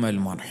الأمة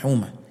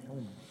المرحومة.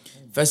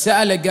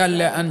 فسأل قال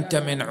له أنت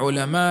من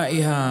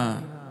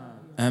علمائها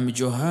أم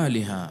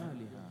جهالها؟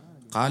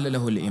 قال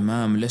له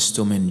الإمام لست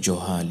من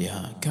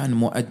جهالها. كان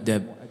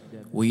مؤدب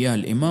ويا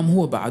الإمام،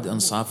 هو بعد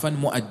إنصافا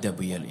مؤدب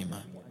ويا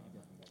الإمام.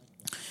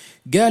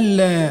 قال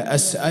له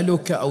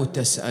أسألك أو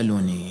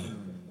تسألني؟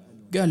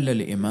 قال له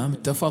الإمام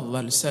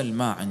تفضل سل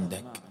ما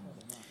عندك.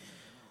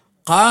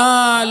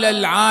 قال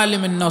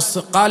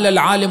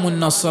العالم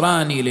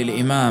النصراني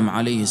للإمام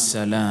عليه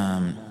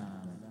السلام،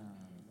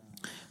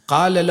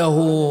 قال له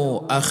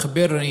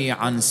أخبرني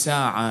عن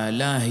ساعة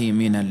لا هي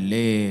من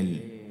الليل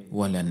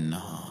ولا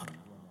النهار.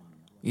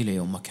 إلى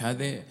يومك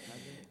هذا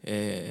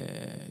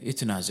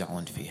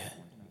يتنازعون فيها.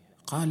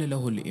 قال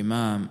له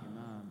الإمام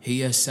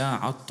هي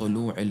ساعة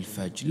طلوع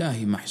الفجر، لا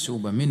هي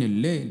محسوبة من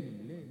الليل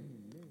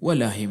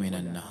ولا هي من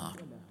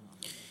النهار.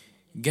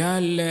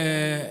 قال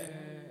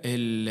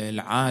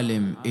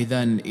العالم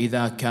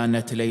إذا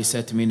كانت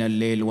ليست من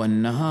الليل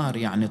والنهار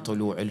يعني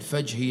طلوع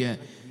الفجر، هي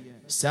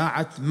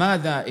ساعة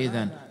ماذا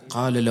إذن؟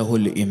 قال له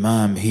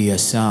الإمام هي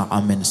ساعة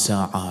من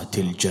ساعات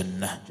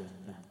الجنة.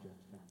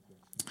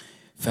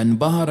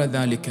 فانبهر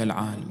ذلك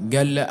العالم،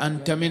 قال له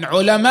أنت من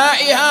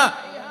علمائها؟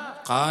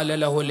 قال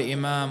له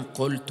الإمام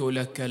قلت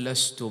لك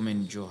لست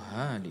من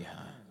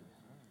جهالها.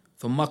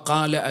 ثم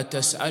قال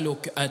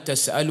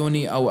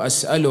أتسألني أو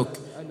أسألك؟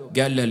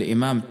 قال له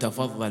الإمام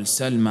تفضل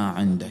سل ما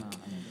عندك.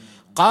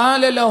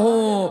 قال له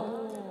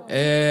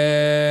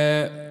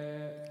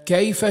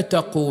كيف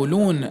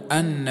تقولون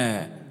أن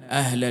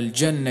أهل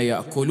الجنة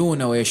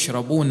يأكلون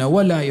ويشربون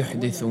ولا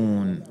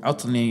يحدثون؟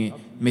 عطني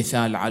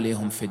مثال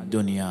عليهم في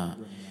الدنيا.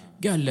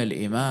 قال له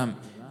الإمام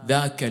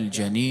ذاك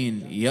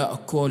الجنين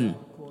يأكل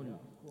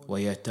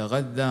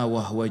ويتغذى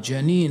وهو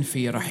جنين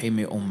في رحم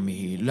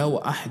أمه، لو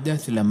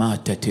أحدث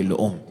لماتت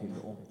الأم.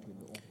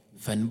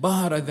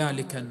 فانبهر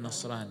ذلك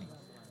النصراني،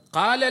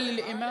 قال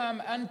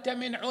للإمام: أنت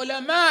من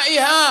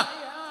علمائها.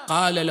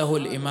 قال له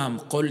الإمام: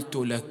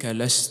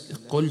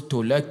 قلت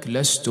لك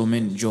لست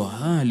من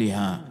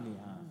جهالها.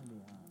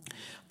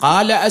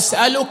 قال: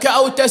 أسألك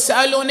أو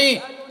تسألني؟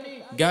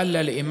 قال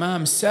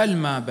للإمام: سل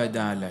ما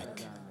بدا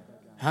لك،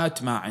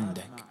 هات ما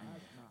عندك.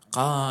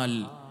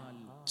 قال: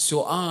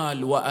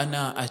 سؤال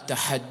وأنا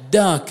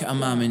أتحداك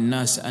أمام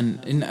الناس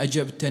إن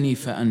أجبتني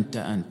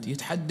فأنت.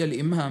 يتحدى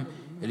الإمام.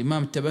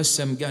 الإمام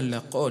تبسم قال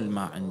له: قول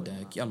ما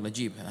عندك، يلا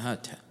جيبها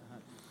هاتها.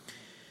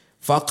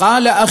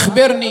 فقال: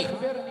 أخبرني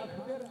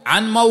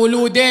عن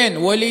مولودين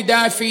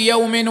ولدا في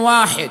يوم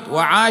واحد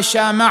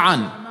وعاشا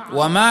معا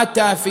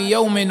وماتا في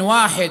يوم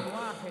واحد،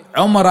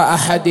 عمر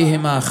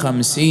أحدهما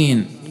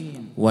 50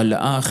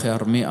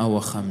 والآخر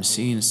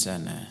 150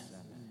 سنة.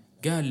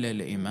 قال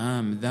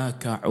للإمام: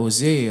 ذاك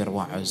عزير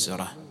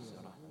وعزرة،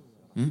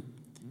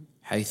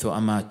 حيث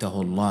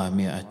أماته الله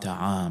 100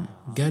 عام.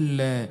 قال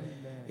له: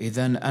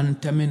 إذن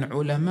أنت من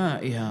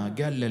علمائها.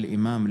 قال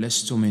للإمام: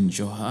 لست من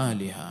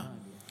جهالها.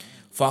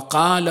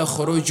 فقال: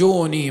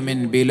 اخرجوني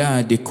من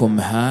بلادكم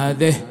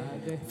هذه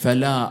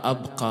فلا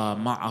أبقى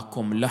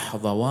معكم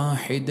لحظة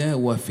واحدة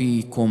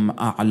وفيكم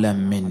أعلم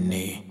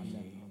مني.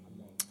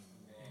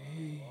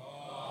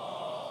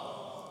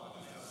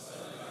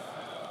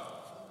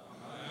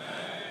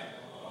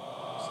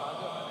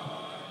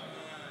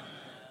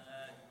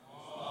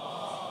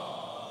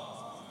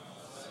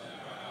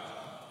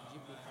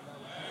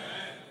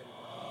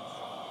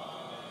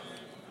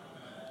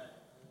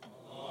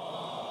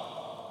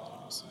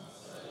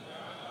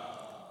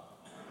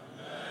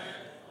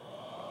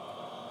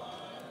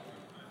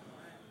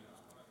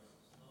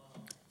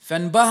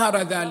 فانبهر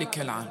ذلك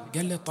العالم،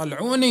 قال له: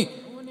 طلعوني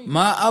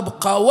ما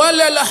أبقى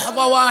ولا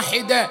لحظة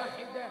واحدة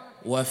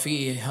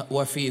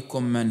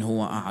وفيكم من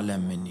هو أعلم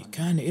مني.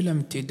 كان إلى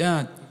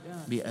امتداد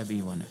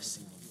بأبي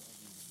ونفسي.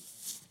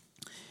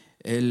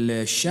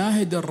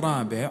 الشاهد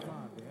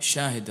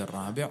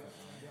الرابع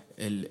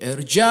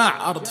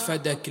الإرجاع أرض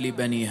فدك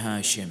لبني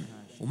هاشم.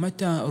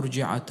 ومتى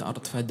أرجعت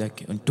أرض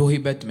فدك؟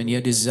 انتهبت من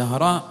يد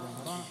الزهراء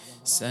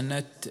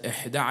سنة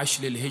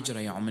 11 للهجرة،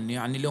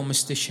 يعني لو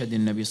استشهد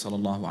النبي صلى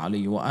الله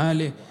عليه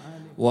وآله،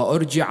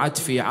 وأرجعت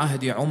في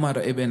عهد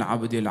عمر بن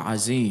عبد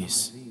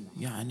العزيز،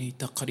 يعني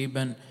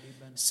تقريبا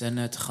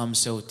سنة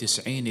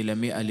 95 إلى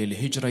 100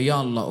 للهجرة.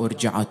 يا الله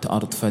أرجعت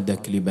أرض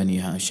فدك لبني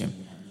هاشم.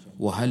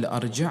 وهل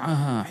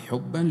أرجعها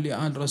حبا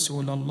لآل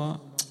رسول الله؟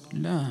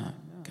 لا،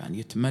 كان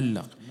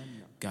يتملق.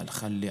 قال: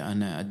 خلي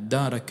أنا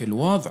أدارك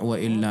الوضع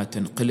وإلا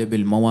تنقلب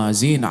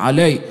الموازين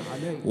علي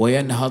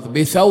وينهض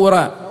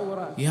بثورة.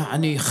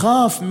 يعني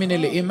خاف من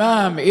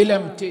الإمام إلى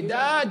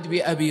امتداد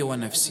بأبي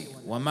ونفسي.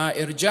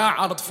 وما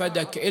إرجاع أرض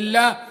فدك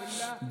إلا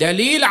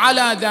دليل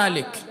على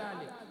ذلك،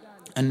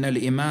 أن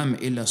الإمام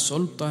إلى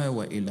سلطة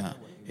وإلى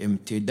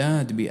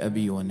امتداد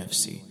بأبي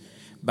ونفسي.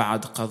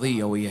 بعد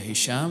قضية ويا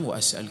هشام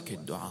وأسألك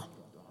الدعاء.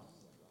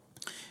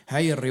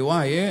 هاي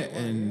الرواية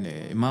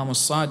الإمام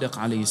الصادق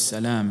عليه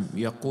السلام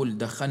يقول: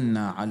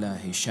 دخلنا على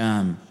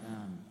هشام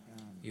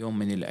يوم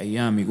من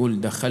الأيام،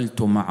 يقول: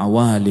 دخلت مع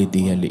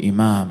والدي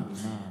الإمام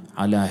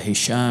على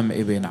هشام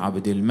ابن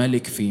عبد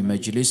الملك في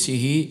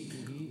مجلسه،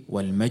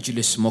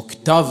 والمجلس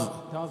مكتظ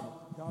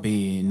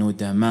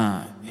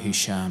بندماء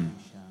هشام.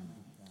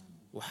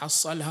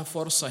 وحصلها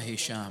فرصة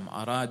هشام،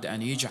 أراد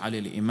أن يجعل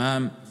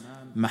الإمام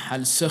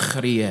محل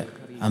سخرية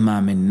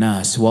أمام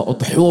الناس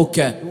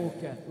وأضحوكة.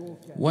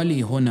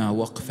 ولي هنا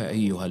وقفة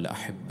أيها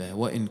الأحبة،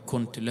 وإن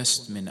كنت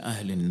لست من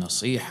أهل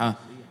النصيحة،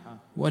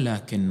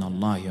 ولكن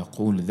الله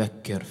يقول: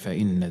 ذكر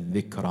فإن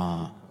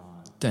الذكرى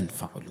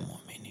تنفع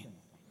المؤمنين.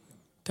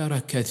 ترى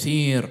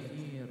كثير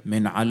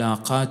من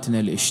علاقاتنا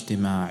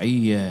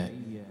الاجتماعية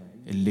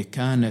اللي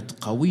كانت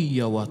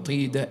قوية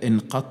وطيدة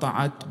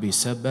انقطعت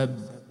بسبب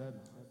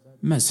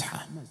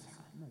مزحة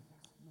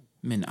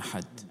من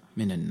أحد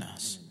من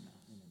الناس.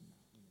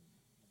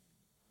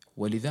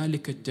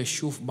 ولذلك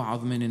تشوف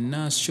بعض من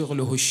الناس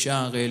شغله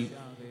الشاغل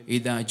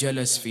إذا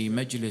جلس في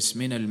مجلس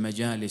من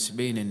المجالس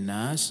بين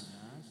الناس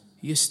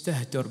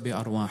يستهتر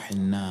بأرواح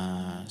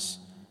الناس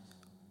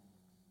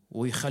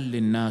ويخلي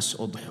الناس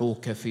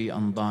أضحوك في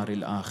أنظار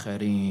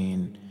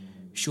الآخرين.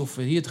 شوف،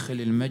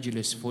 يدخل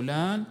المجلس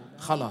فلان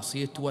خلاص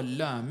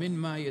يتولاه من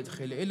ما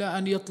يدخل إلى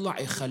أن يطلع،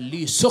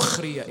 يخليه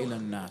سخرية إلى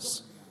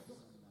الناس،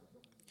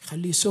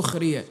 يخليه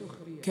سخرية.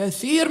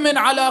 كثير من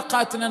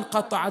علاقاتنا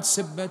انقطعت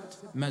سبة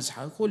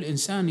مزحة. كل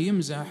إنسان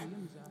يمزح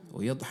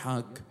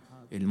ويضحك،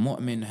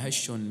 المؤمن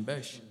هش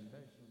بش.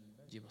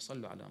 جيب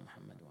صلوا على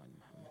محمد وآل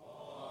محمد.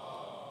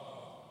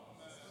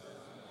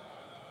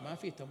 ما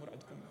في تمر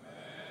عندكم؟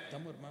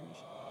 تمر ما مش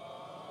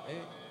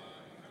ايه؟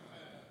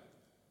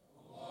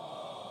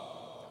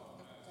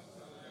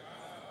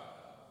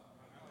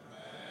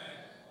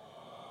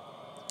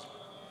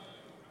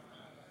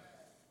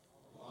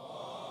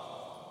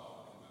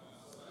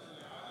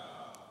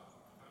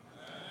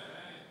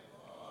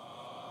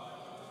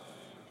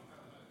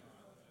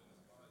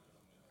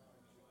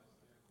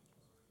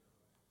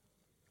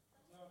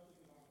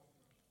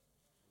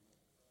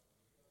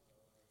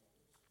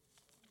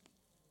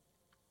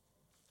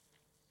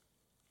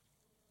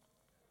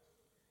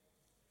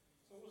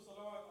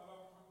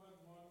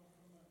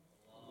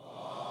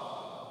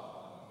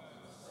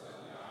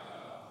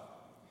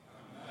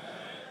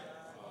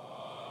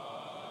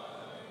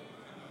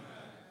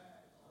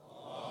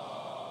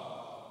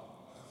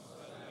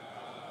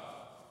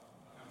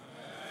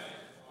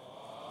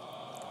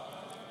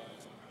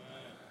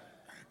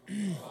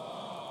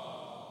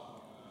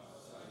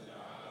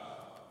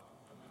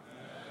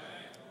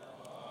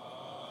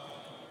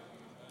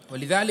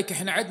 ولذلك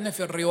احنا عندنا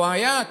في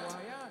الروايات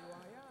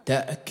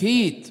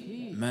تأكيد: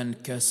 من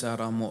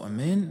كسر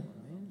مؤمن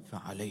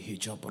فعليه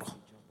جبره.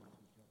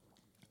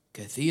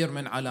 كثير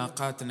من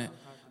علاقاتنا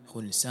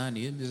يقول إنسان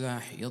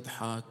يمزح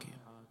يضحك،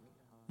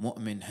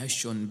 مؤمن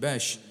هش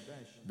بش،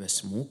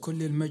 بس مو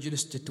كل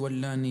المجلس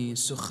تتولاني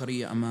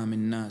سخرية أمام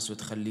الناس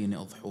وتخليني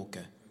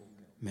أضحوكة.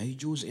 ما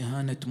يجوز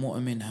إهانة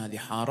مؤمن، هذه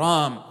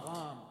حرام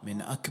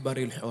من أكبر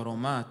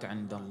الحرمات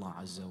عند الله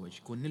عز وجل.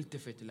 كن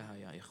نلتفت لها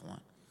يا إخوان،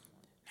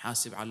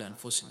 نحاسب على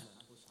أنفسنا،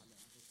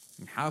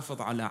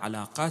 نحافظ على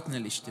علاقاتنا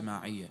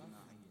الاجتماعية.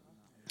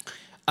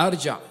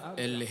 أرجع،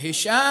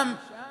 الهشام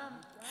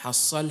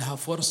حصلها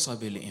فرصة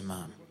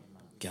بالإمام،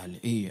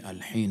 قال إيه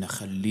الحين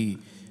أخليه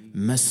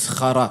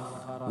مسخرة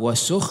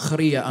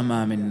وسخرية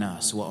أمام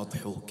الناس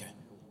وأضحوك.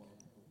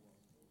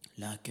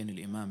 لكن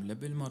الإمام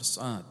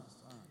بالمرصاد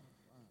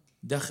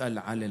دخل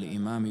على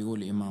الإمام،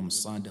 يقول الإمام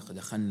الصادق: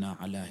 دخلنا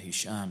على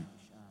هشام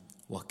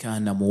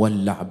وكان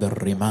مولع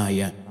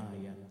بالرماية،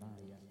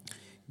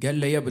 قال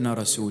له: يا ابن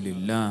رسول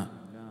الله،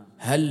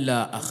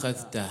 هلا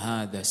أخذت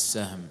هذا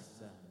السهم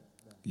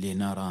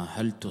لنرى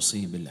هل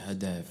تصيب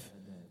الهدف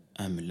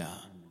أم لا؟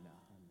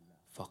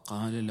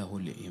 فقال له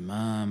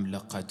الإمام: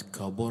 لقد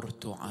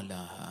كبرت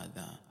على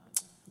هذا.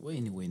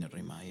 وين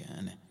الرماية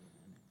أنا؟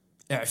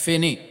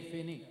 اعفني.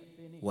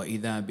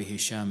 وإذا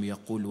بهشام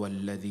يقول: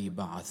 والذي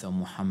بعث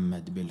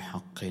محمد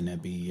بالحق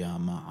نبيا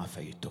ما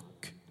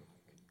عفيتك،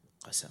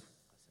 قسم.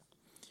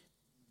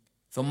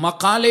 ثم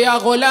قال: يا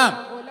غلام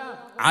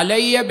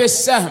علي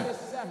بالسهم.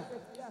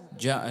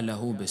 جاء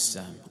له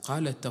بالسهم،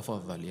 قال: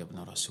 تفضل يا ابن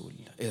رسول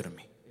الله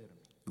ارمي.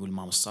 يقول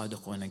الإمام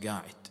الصادق وأنا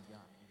قاعد،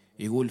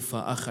 يقول: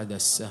 فأخذ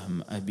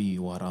السهم أبي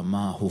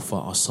ورماه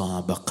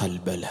فأصاب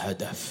قلب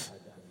الهدف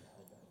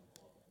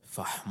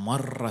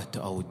فاحمرت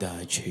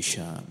أوداج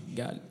هشام.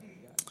 قال: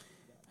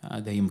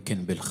 هذا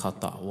يمكن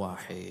بالخطأ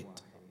واحد،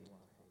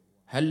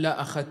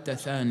 هلا أخذت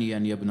ثانيا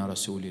يا ابن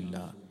رسول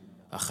الله؟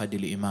 أخذ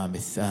الإمام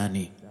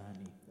الثاني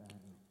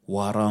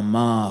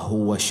ورماه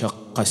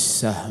وشق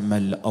السهم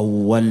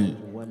الأول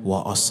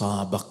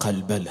وأصاب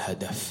قلب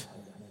الهدف،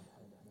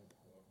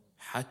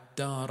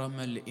 حتى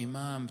رمى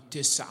الإمام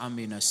 9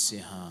 من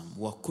السهام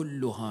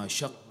وكلها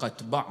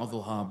شقت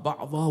بعضها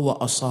بعضا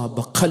وأصاب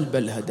قلب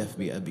الهدف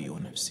بأبي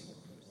ونفسي.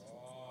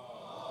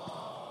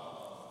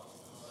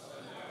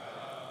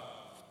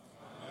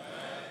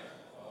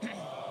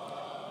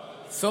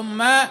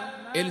 ثم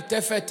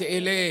التفت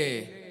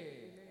إليه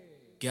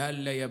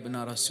قال له: يا ابن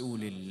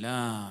رسول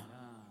الله،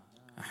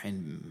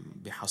 الحين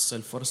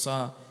بيحصل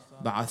فرصة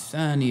بعد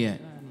ثانية.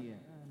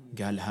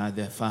 قال: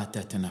 هذا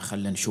فاتتنا،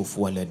 خلنا نشوف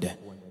ولده.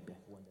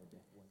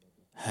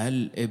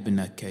 هل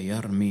ابنك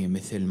يرمي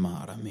مثل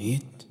ما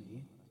رميت؟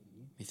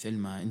 مثل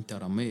ما أنت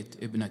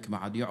رميت ابنك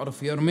بعد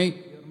يعرف يرمي؟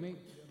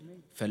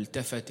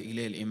 فالتفت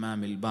إليه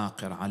الإمام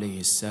الباقر عليه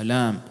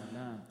السلام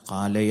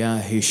قال: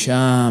 يا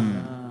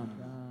هشام،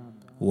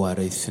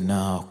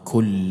 ورثنا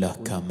كل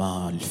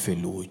كمال في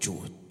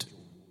الوجود،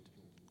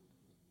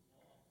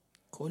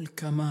 كل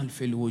كمال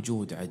في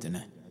الوجود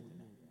عندنا.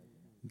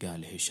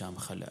 قال هشام: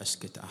 خل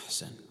أسكت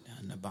أحسن،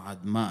 لأن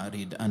بعد ما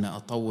أريد أنا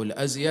أطول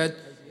أزيد،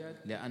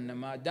 لأن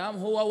ما دام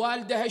هو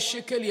والده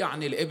هالشكل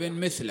يعني الابن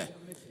مثله.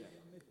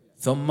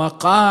 ثم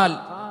قال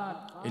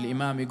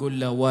الإمام يقول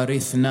له: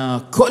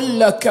 ورثنا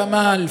كل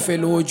كمال في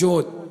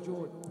الوجود،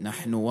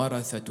 نحن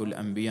ورثة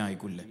الأنبياء.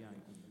 يقول له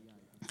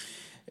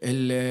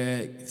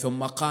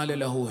ثم قال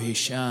له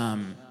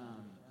هشام: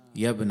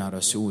 يا ابن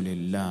رسول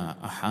الله،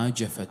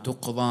 أحاجة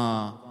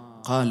فتقضى؟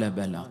 قال: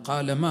 بلى.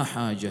 قال: ما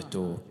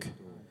حاجتك؟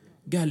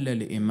 قال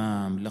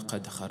للإمام: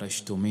 لقد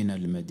خرجت من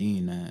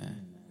المدينة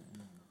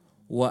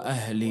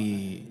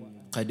وأهلي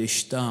قد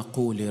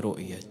اشتاقوا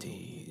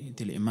لرؤيتي.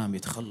 الإمام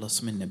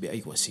يتخلص منه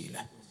بأي وسيلة،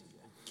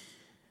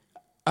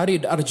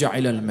 أريد أرجع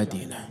إلى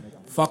المدينة.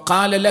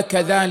 فقال: لك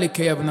ذلك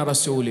يا ابن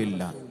رسول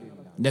الله،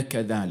 لك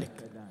ذلك،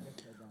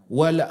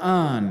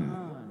 والآن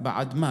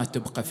بعد ما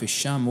تبقى في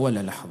الشام ولا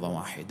لحظة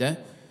واحدة.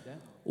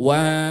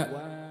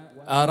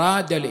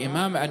 وأراد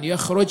الإمام أن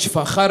يخرج،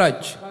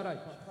 فخرج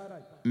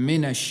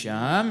من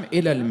الشام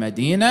إلى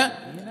المدينة،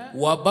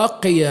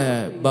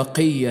 وبقي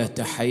بقية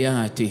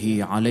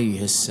حياته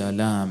عليه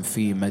السلام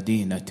في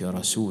مدينة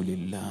رسول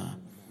الله،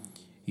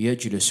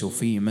 يجلس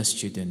في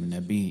مسجد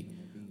النبي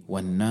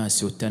والناس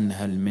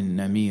تنهل من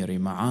نمير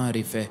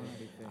معارفه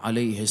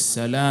عليه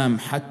السلام،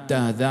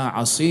 حتى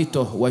ذاع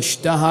صيته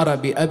واشتهر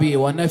بأبي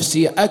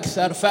ونفسي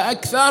أكثر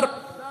فأكثر.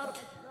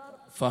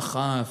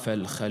 فخاف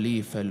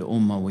الخليفة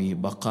الأموي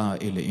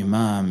بقاء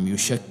الإمام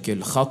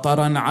يشكل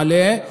خطرا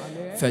عليه،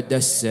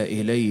 فدس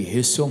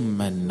إليه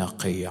سما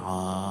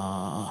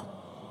نقيعا،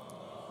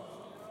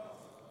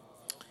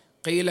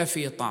 قيل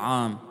في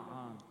طعام،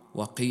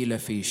 وقيل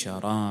في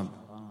شراب،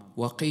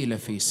 وقيل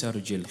في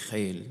سرج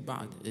الخيل.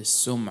 بعد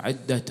السم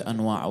عدة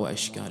أنواع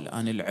وأشكال.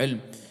 الآن العلم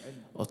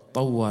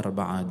اتطور،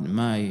 بعد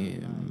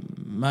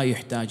ما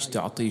يحتاج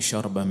تعطي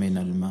شربة من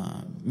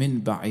الماء،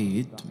 من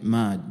بعيد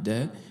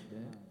مادة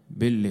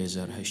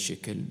بالليزر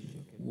هالشكل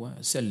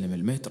وسلم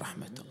الميت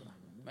رحمة الله،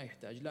 ما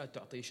يحتاج لا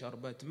تعطي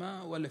شربة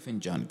ماء ولا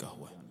فنجان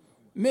قهوة،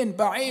 من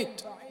بعيد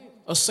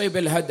أصيب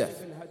الهدف.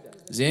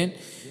 زين،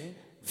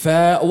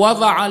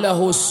 فوضع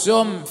له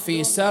السم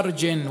في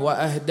سرج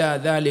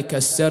وأهدى ذلك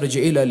السرج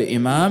إلى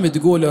الإمام.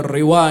 تقول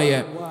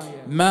الرواية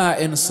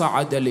ما إن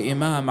صعد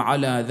الإمام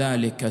على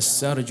ذلك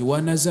السرج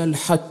ونزل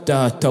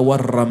حتى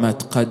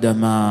تورمت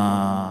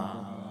قدماه،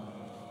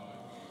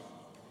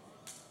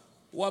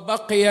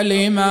 وبقي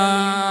الإمام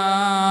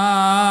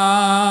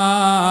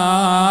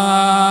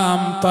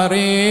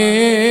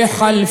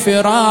طريح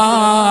الفراش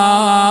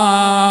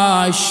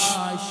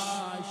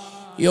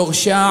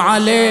يغشى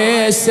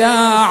عليه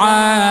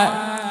ساعة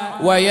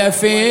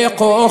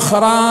ويفيق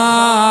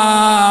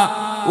أخرى،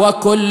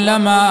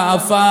 وكلما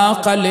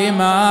أفاق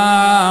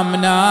الإمام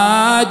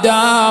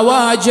نادى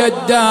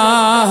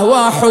وجداه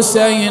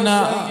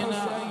وحسينا.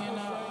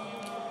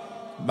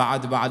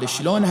 بعد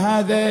شلون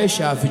هذا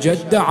شاف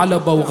جده على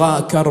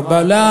بوغاء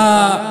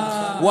كربلاء،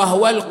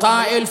 وهو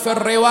القائل في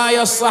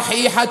الرواية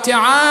الصحيحة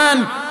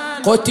عن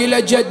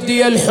قتل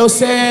جدي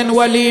الحسين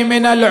ولي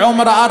من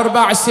العمر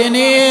 4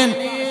 سنين،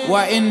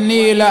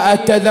 وإني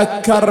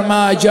لأتذكر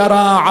ما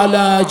جرى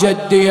على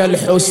جدي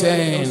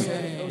الحسين.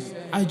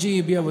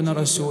 عجيب يا ابن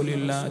رسول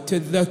الله،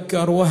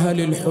 تتذكر وهل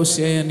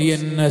الحسين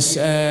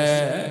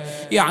ينسى؟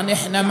 يعني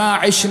احنا ما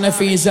عشنا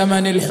في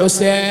زمن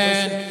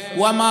الحسين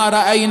وما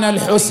رأينا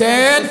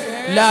الحسين،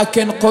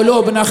 لكن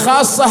قلوبنا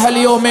خاصة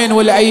هاليومين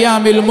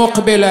والأيام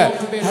المقبلة،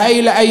 هاي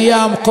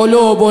الأيام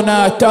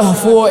قلوبنا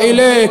تهفو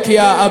إليك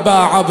يا أبا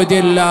عبد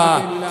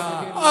الله.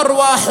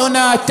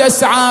 أرواحنا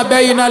تسعى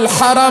بين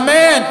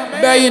الحرمين،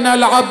 بين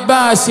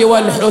العباس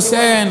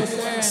والحسين.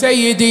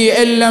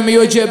 سيدي إن لم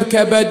يجبك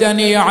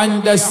بدني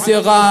عند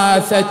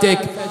استغاثتك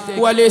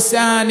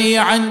ولساني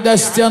عند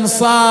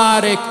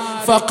استنصارك،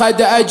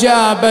 فقد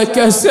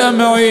أجابك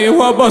سمعي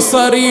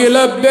وبصري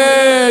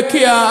لبيك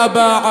يا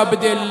أبا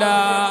عبد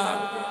الله.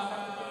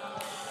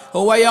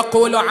 هو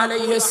يقول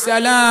عليه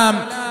السلام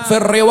في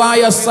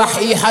الرواية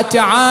الصحيحة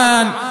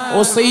عن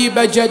أصيب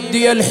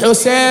جدي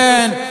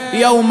الحسين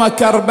يوم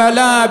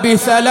كربلاء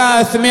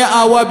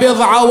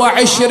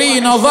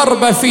ب320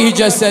 ضربة في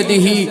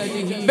جسده،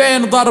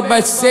 بين ضربة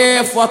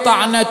سيف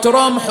وطعنة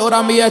رمح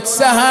ورمية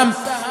سهم.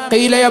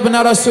 قيل يا ابن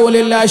رسول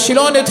الله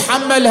شلون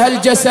تحمل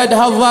هالجسد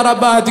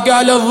هالضربات؟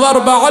 قال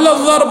الضربة على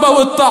الضربة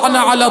والطعنة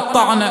على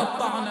الطعنة.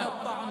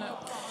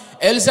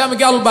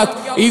 الزم قلبك.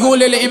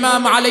 يقول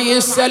الإمام عليه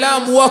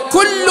السلام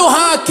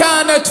وكلها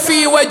كانت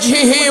في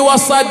وجهه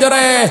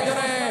وصدره.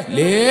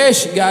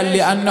 ليش؟ قال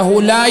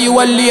لأنه لا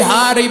يولي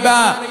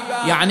هاربا،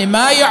 يعني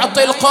ما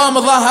يعطي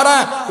القوم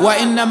ظهره،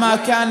 وإنما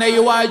كان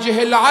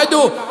يواجه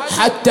العدو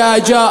حتى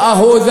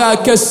جاءه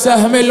ذاك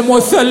السهم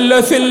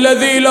المثلث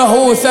الذي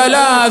له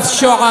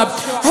 3 شعب،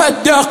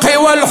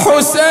 الدق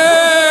والحسين.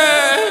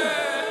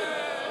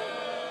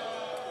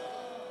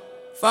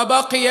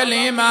 فبقي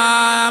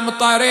الإمام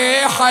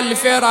طريح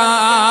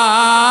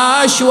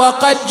الفراش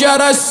وقد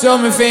جرى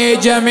السم في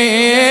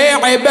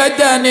جميع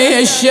بدنه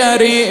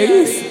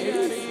الشريف.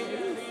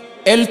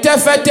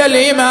 التفت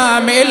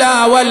الإمام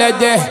إلى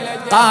ولده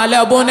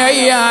قال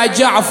بني يا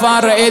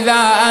جعفر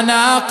إذا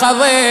أنا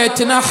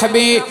قضيت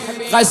نحبي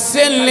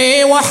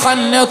غسلني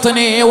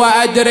وحنطني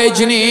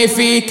وأدرجني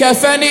في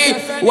كفني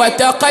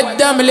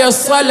وتقدم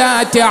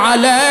للصلاة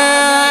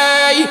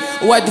علي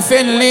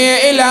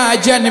وادفنني إلى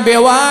جنب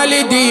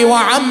والدي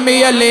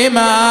وعمي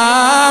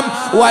الإمام،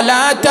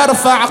 ولا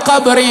ترفع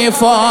قبري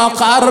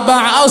فوق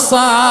 4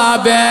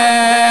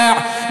 أصابع.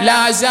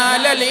 لا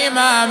زال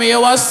الإمام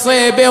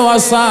يوصي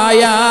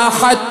بوصايا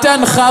حتى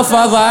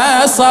انخفض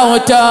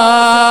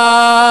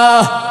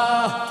صوته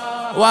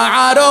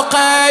وعرق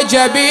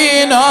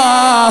جبينه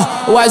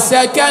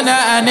وسكن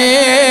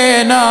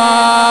أنينه،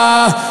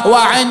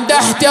 وعند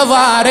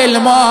احتضار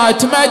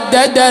الموت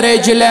مدد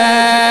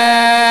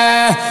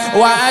رجله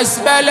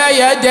وأسبل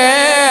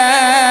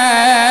يديه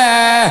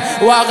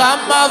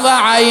وغمض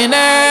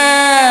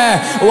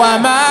عينيه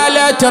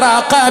ومالت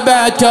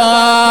رقبته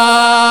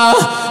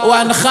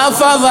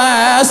وانخفض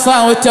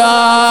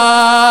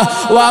صوته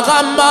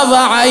وغمض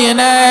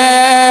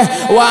عينيه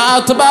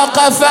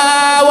وأطبق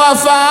فاه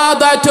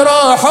وفاضت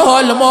روحه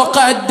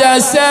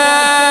المقدسة.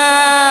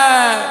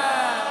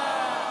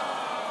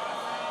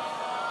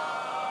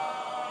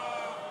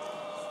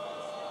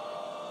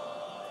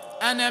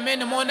 أنا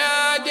من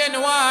مناد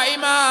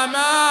وإمامه،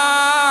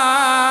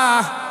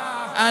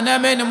 أنا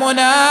من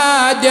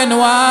مناد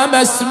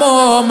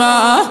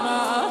ومسمومة،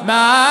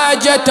 ما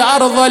جت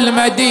أرض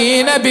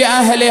المدينة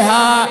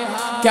بأهلها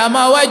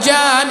كما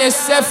وجان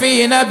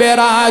السفينة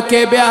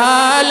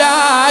براكبها،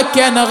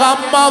 لكن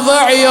غمض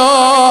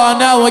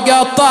عيونه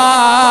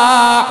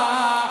وقطع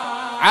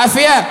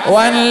عافية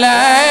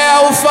ولا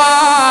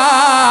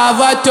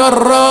وفاضت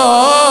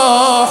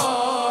الروح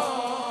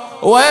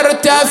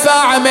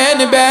وارتفع من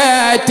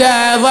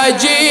بيته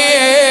ضجيج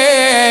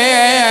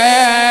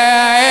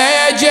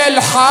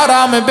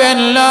الحرم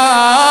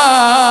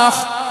بالله،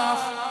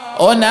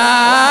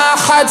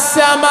 وناحت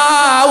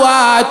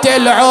سماوات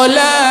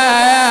العلا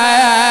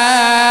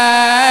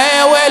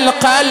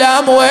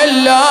والقلم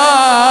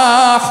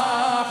واللوح،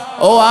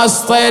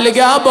 وسط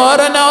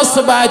القبر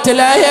نصبت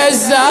له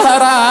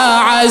الزهرة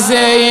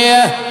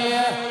عزية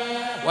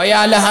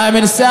ويا لها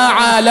من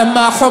ساعة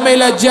لما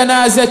حملت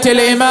جنازة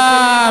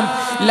الإمام،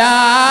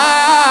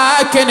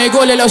 لكن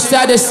يقول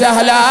الأستاذ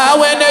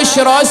السهلاوي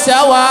نشروا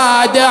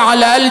سواد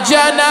على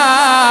الجنازة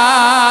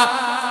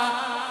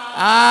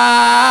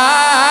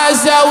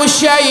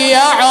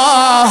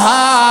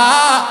وشيعوها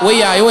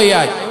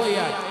وياي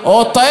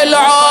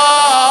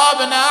وطلعوا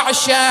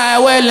بنعشة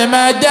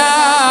والمدارس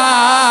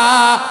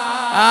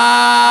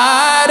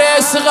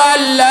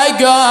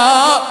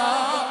غلقوا،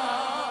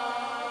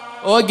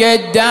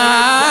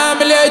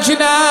 وقدام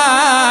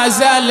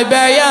الجنازة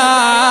البيارق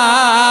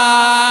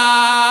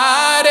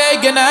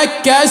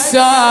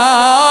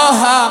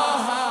نكسوها،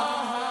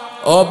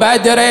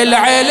 وبدر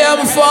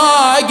العلم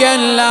فوق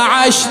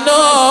العش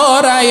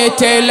نوره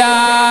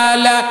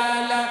يتلاله،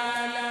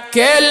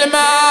 كل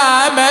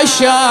ما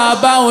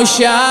مشابه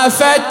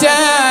وشافته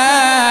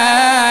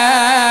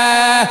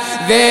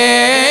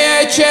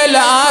ذيك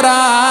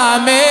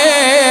الأرامل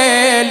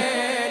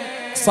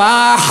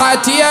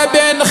صاحت يا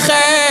بن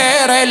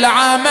خير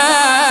العمل،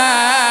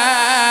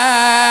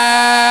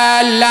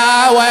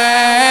 لا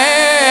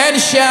وين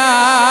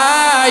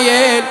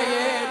شايل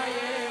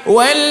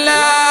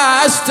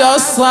والناس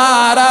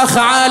تصارخ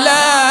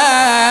على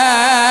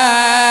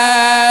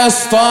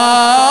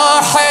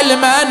سطوح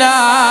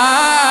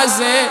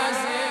المنازل،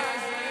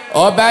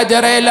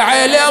 وبدر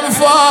العلم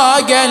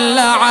فوق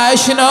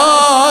العش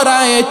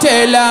نوره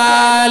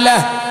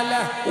يتلاله،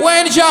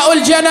 وين جاءوا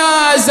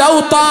الجنازة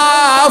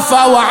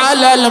وطافوا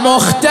على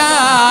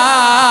المختار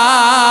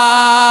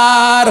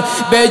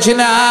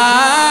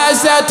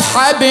بجنازة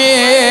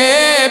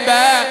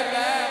حبيبه،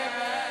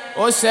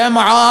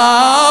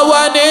 وسمعوا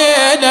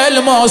ونين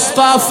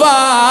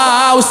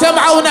المصطفى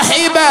وسمعوا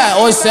نحيبه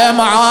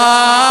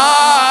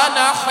وسمعوا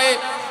نحيب،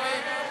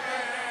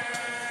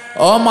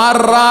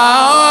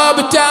 ومروا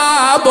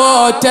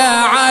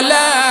بتابوته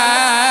على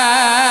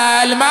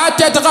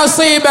الماتت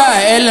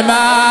غصيبه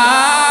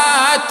الماتت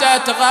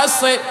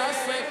غصيب،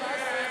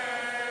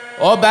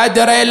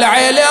 وبدر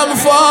العلم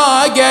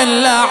فوق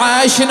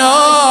العش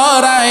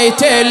نوره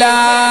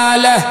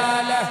يتلاله،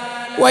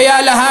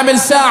 ويا لها من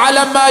ساعة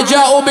لما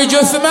جاءوا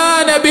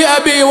بجثمان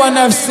بأبي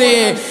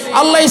ونفسي،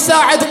 الله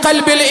يساعد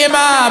قلب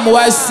الإمام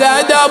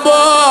وسد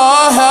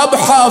أبوه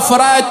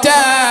بحفرته،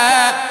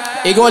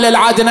 يقول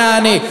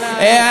العدناني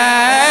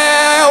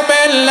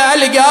ومن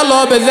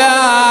القلب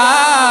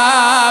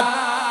ذاب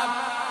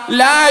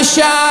لا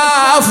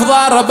شاف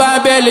ضربة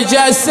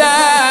بالجسد،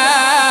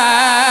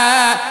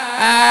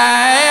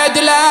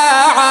 لا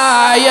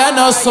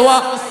عاين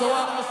صوى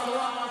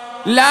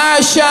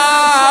لا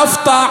شاف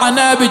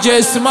طعن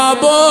بجسم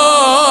ابوه،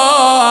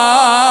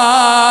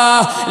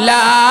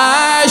 لا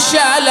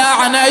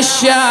شلع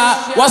نشا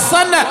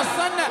وصلنا،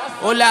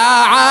 ولا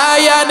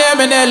عاين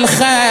من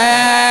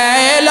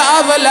الخيل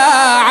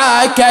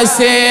اضلاع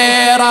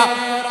كثيرة،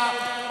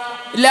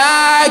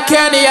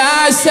 لكن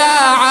يا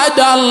ساعد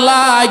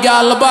الله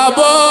قلب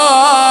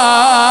ابوه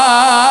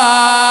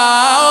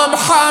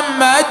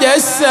محمد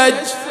السج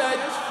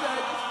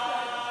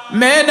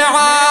من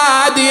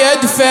عاد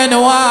يدفن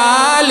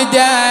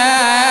والده،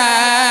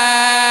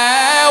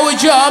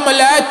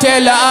 وجملة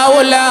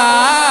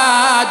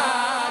الأولاد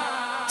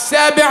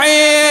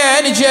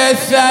 70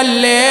 جثة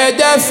اللي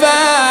دفن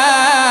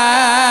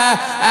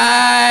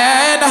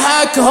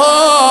انهك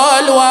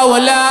هول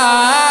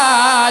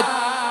وأولاد،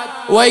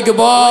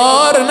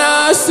 وقبور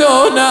ناس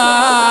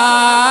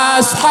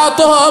وناس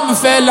حطهم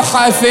في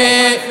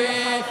الحفير،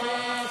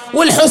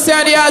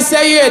 والحسين يا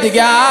سيد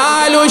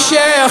قالوا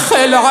شيخ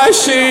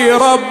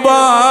العشيرة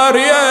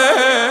بارية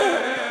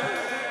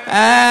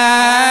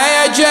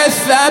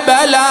جثة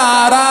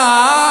بلا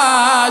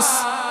راس،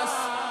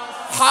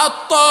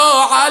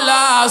 حطوا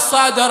على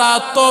صدر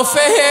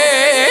الطفيل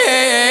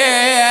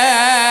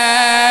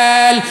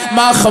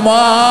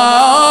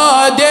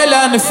مخمود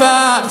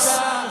الأنفاس،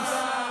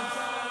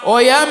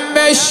 ويم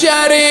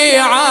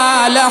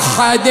الشريعة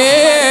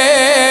لحدي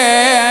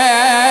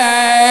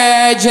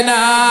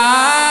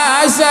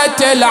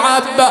جنازة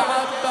العبا،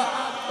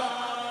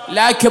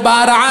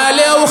 الأكبر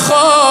علي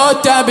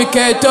وخوته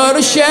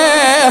بكتر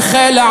شيخ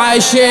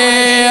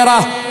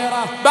العشيرة،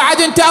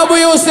 بعد انت ابو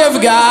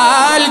يوسف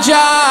قال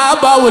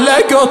جابوا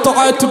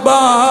لقطعة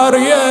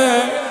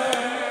بارية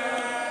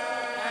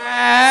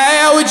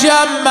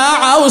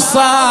وجمع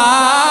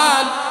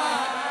وصال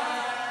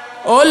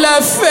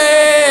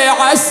ولفي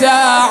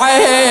عسى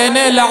عين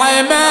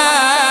العمى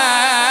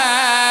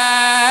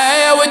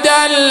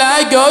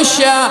ودلق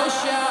الشام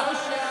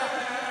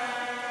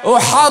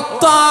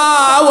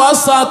وحطه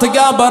وسط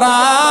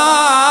قبره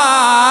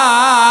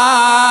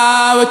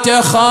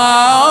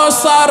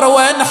وتخاصر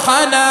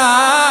وانحنى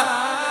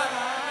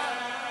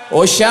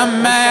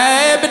وشم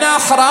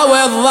بنحره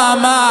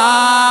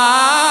والضماير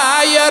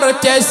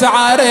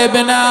تسعر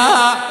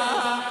بنا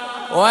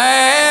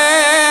ويل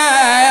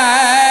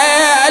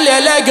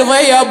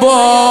لقضي يا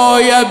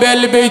ابويا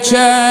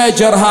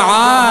بالبشجرها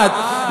عاد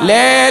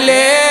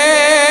ليلي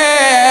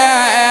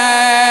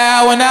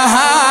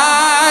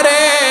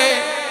ونهاري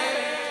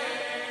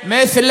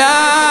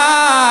مثلاياك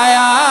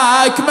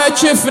ما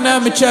شفنا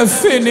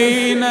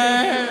مكفنينا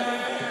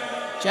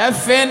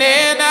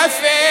كفنينا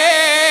في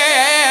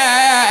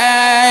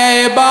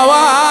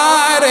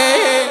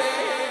بواري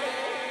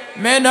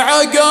من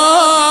عقاب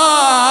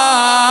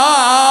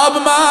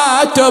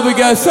ما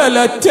تبقى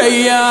 3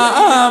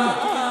 أيام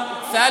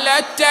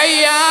 3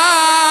 أيام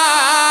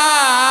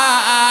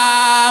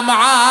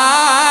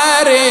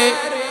عاري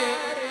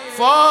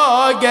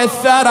فوق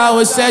الثرى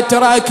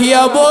وسترك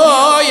يا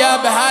بويا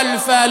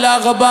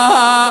بهالفلغبا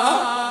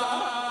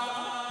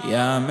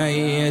يا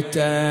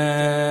ميتا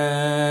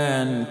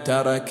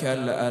ترك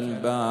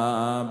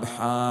الألباب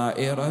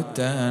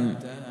حائرة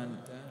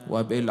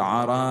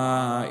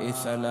وبالعراء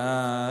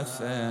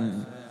 3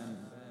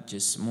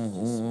 جسمه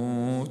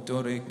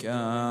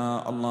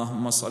تركا.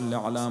 اللهم صل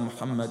على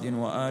محمد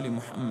وآل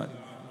محمد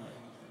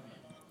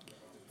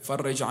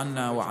فرج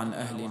عنا وعن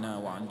أهلنا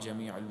وعن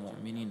جميع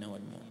المؤمنين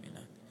والمؤمنات.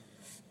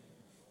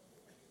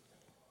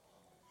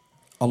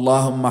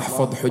 اللهم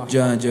احفظ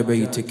حجاج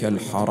بيتك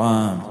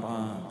الحرام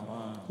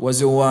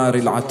وزوار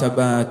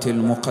العتبات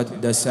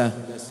المقدسة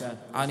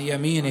عن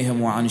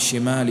يمينهم وعن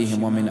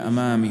شمالهم ومن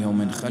أمامهم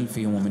ومن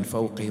خلفهم ومن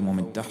فوقهم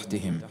ومن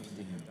تحتهم،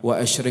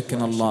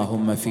 وأشركنا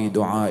اللهم في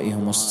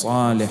دعائهم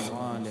الصالح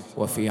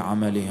وفي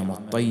عملهم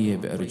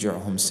الطيب.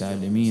 ارجعهم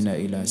سالمين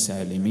إلى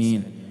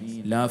سالمين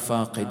لا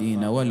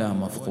فاقدين ولا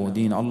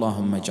مفقودين.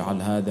 اللهم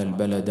اجعل هذا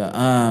البلد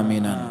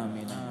آمنا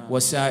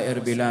وسائر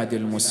بلاد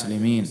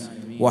المسلمين،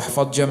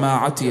 واحفظ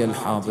جماعتي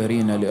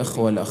الحاضرين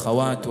الإخوة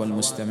والأخوات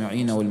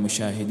والمستمعين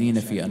والمشاهدين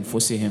في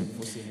أنفسهم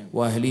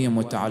وأهليهم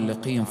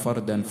متعلقين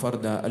فردا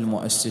فردا،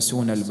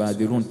 المؤسسون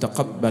الباذلون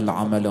تقبل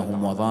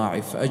عملهم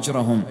وضاعف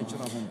أجرهم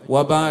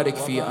وبارك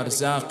في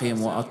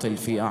أرزاقهم وأطل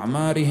في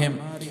أعمارهم.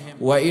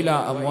 وإلى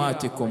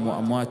أمواتكم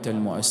وأموات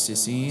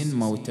المؤسسين،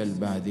 موت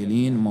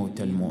الباذلين،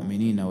 موت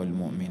المؤمنين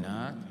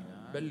والمؤمنات،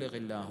 بلغ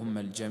اللهم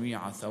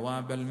الجميع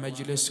ثواب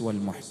المجلس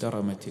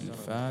والمحترمة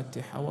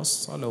الفاتحة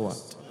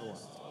والصلوات.